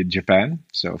and Japan.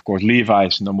 So of course,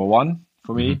 Levi's number 1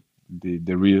 for me.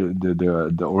 The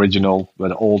original,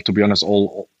 but all, to be honest,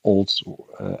 all old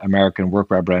American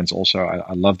workwear brands. Also,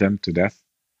 I love them to death.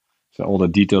 So all the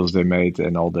details they made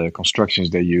and all the constructions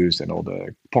they used and all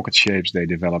the pocket shapes they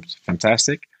developed,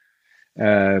 fantastic.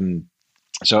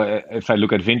 So if I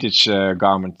look at vintage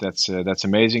garment, that's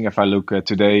amazing. If I look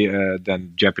today,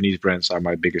 then Japanese brands are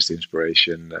my biggest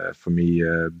inspiration. For me,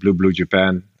 Blue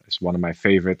Japan is one of my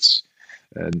favorites.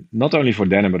 Not only for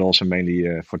denim, but also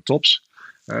mainly for tops.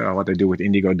 What they do with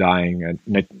indigo dyeing and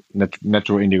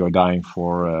natural indigo dyeing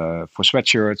for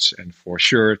sweatshirts and for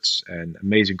shirts, and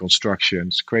amazing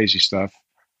constructions, crazy stuff.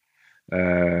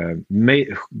 Very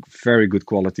good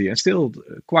quality and still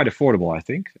quite affordable, I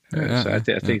think. I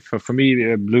think for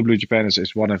me, Blue Japan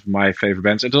is one of my favorite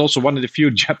brands. It's also one of the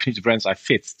few Japanese brands I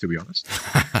fit, to be honest.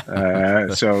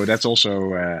 So that's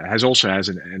also has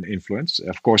an influence.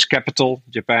 Of course, Capital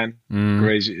Japan,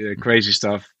 crazy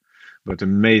stuff. But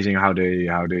amazing how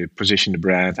they position the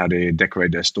brand, how they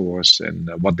decorate their stores,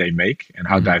 and what they make, and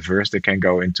how diverse they can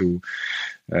go into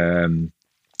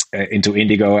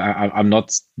indigo. I'm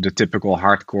not the typical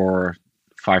hardcore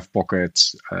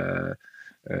 5-pocket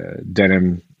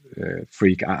denim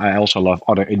freak. I also love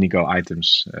other indigo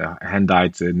items, hand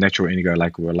dyed natural indigo,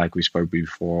 like we spoke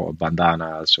before, or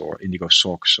bandanas or indigo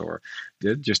socks, or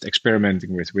just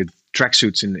experimenting with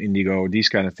tracksuits in indigo, these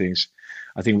kind of things.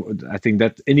 I think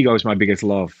that indigo is my biggest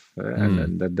love,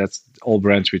 and that's all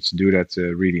brands which do that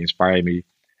really inspire me.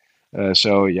 Nice.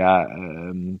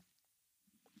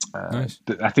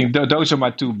 I think those are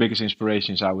my 2 biggest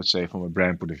inspirations, I would say, from a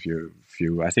brand point of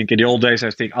view. I think in the old days,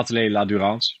 I think Atelier La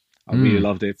Durance. I really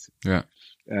loved it. Yeah.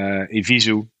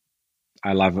 Evisu,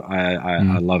 I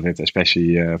love it,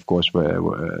 especially of course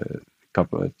a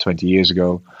couple 20 years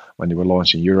ago when they were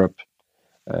launched in Europe.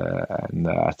 And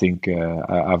I think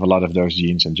I have a lot of those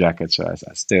jeans and jackets. So it's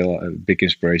still a big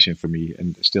inspiration for me,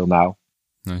 and still now.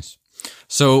 Nice.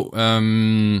 So,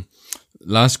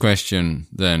 last question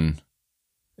then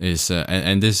is,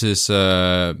 and this is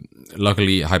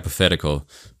luckily hypothetical,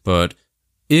 but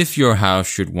if your house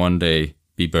should one day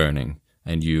be burning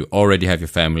and you already have your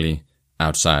family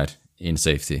outside in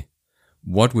safety,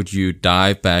 what would you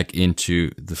dive back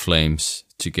into the flames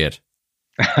to get?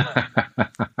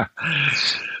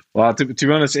 Well, to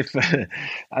be honest, if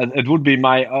it would be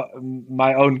my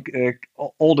own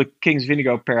all the Kings of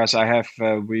Indigo pairs I have,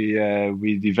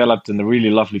 we developed in a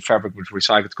really lovely fabric with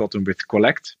recycled cotton with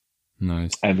Collect.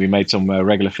 Nice. And we made some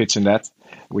regular fits in that,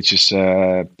 which is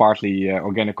partly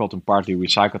organic cotton, partly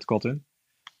recycled cotton.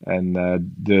 And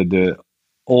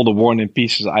all the worn in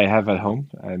pieces I have at home,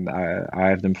 and I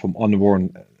have them from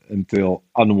unworn until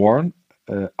unworn,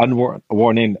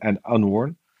 worn in and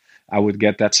unworn. I would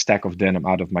get that stack of denim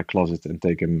out of my closet and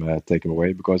take them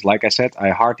away, because, like I said, I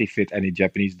hardly fit any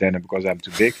Japanese denim because I'm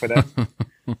too big for that.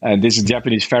 And this is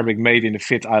Japanese fabric made in a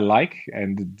fit I like,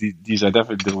 and these are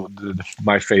definitely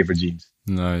my favorite jeans.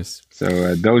 Nice.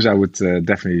 So those I would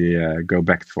definitely go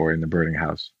back for in the burning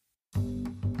house.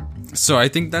 So I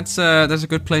think that's a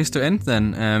good place to end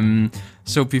then.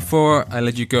 So before I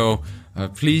let you go,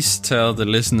 please tell the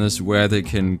listeners where they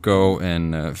can go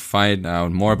and find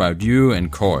out more about you and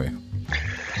Koi.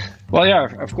 Well, yeah,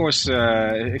 of course,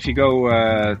 if you go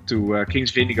to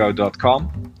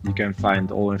kingsofindigo.com, you can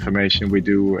find all information we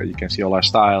do. You can see all our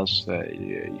styles.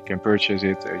 You can purchase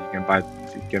it. You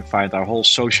can find our whole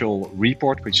social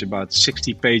report, which is about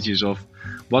 60 pages of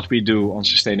what we do on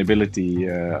sustainability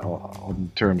on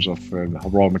terms of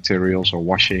raw materials or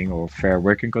washing or fair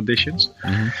working conditions.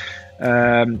 Mm-hmm.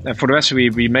 And for the rest,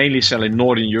 we mainly sell in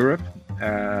Northern Europe,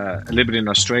 a little bit in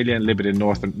Australia, and a little bit in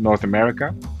North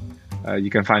America.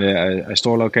 You can find a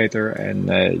store locator, and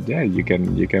you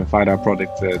can find our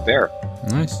product there.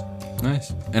 Nice.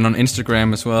 And on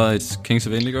Instagram as well, it's Kings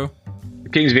of Indigo.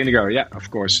 Kings of Indigo, yeah, of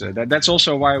course. That's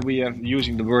also why we are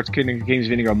using the word Kings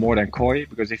of Indigo more than Koi,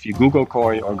 because if you Google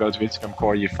Koi or go to Instagram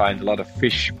Koi, you find a lot of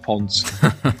fish ponds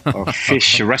or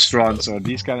fish restaurants or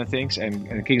these kind of things.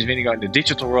 And Kings of Indigo in the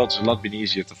digital world is a lot been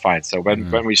easier to find. So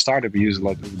when we started, we used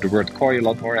the word Koi a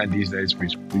lot more, and these days we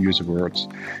use the words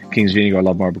Kings of Indigo a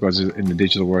lot more, because in the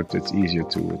digital world it's easier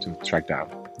to track down.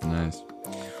 Nice.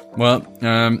 Well,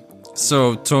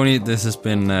 So, Tony, this has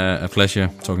been a pleasure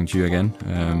talking to you again.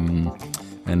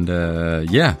 I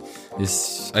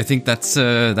think that's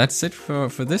it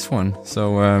for this one.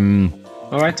 So,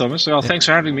 all right, Thomas. Well, thanks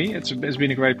for having me. It's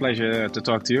been a great pleasure to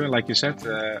talk to you. And like you said,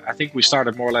 I think we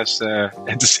started more or less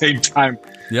at the same time.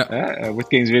 With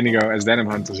Kings of Indigo as denim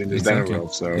hunters in this denim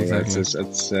world. So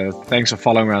it's thanks for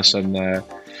following us and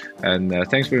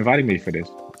thanks for inviting me for this.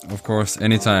 Of course,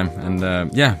 anytime. And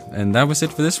and that was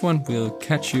it for this one. We'll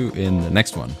catch you in the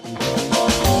next one.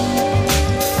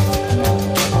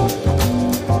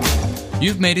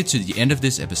 You've made it to the end of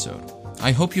this episode.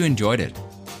 I hope you enjoyed it.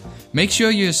 Make sure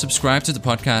you subscribe to the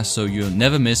podcast so you'll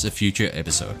never miss a future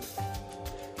episode.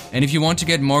 And if you want to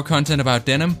get more content about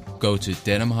denim, go to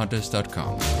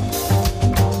denimhunters.com.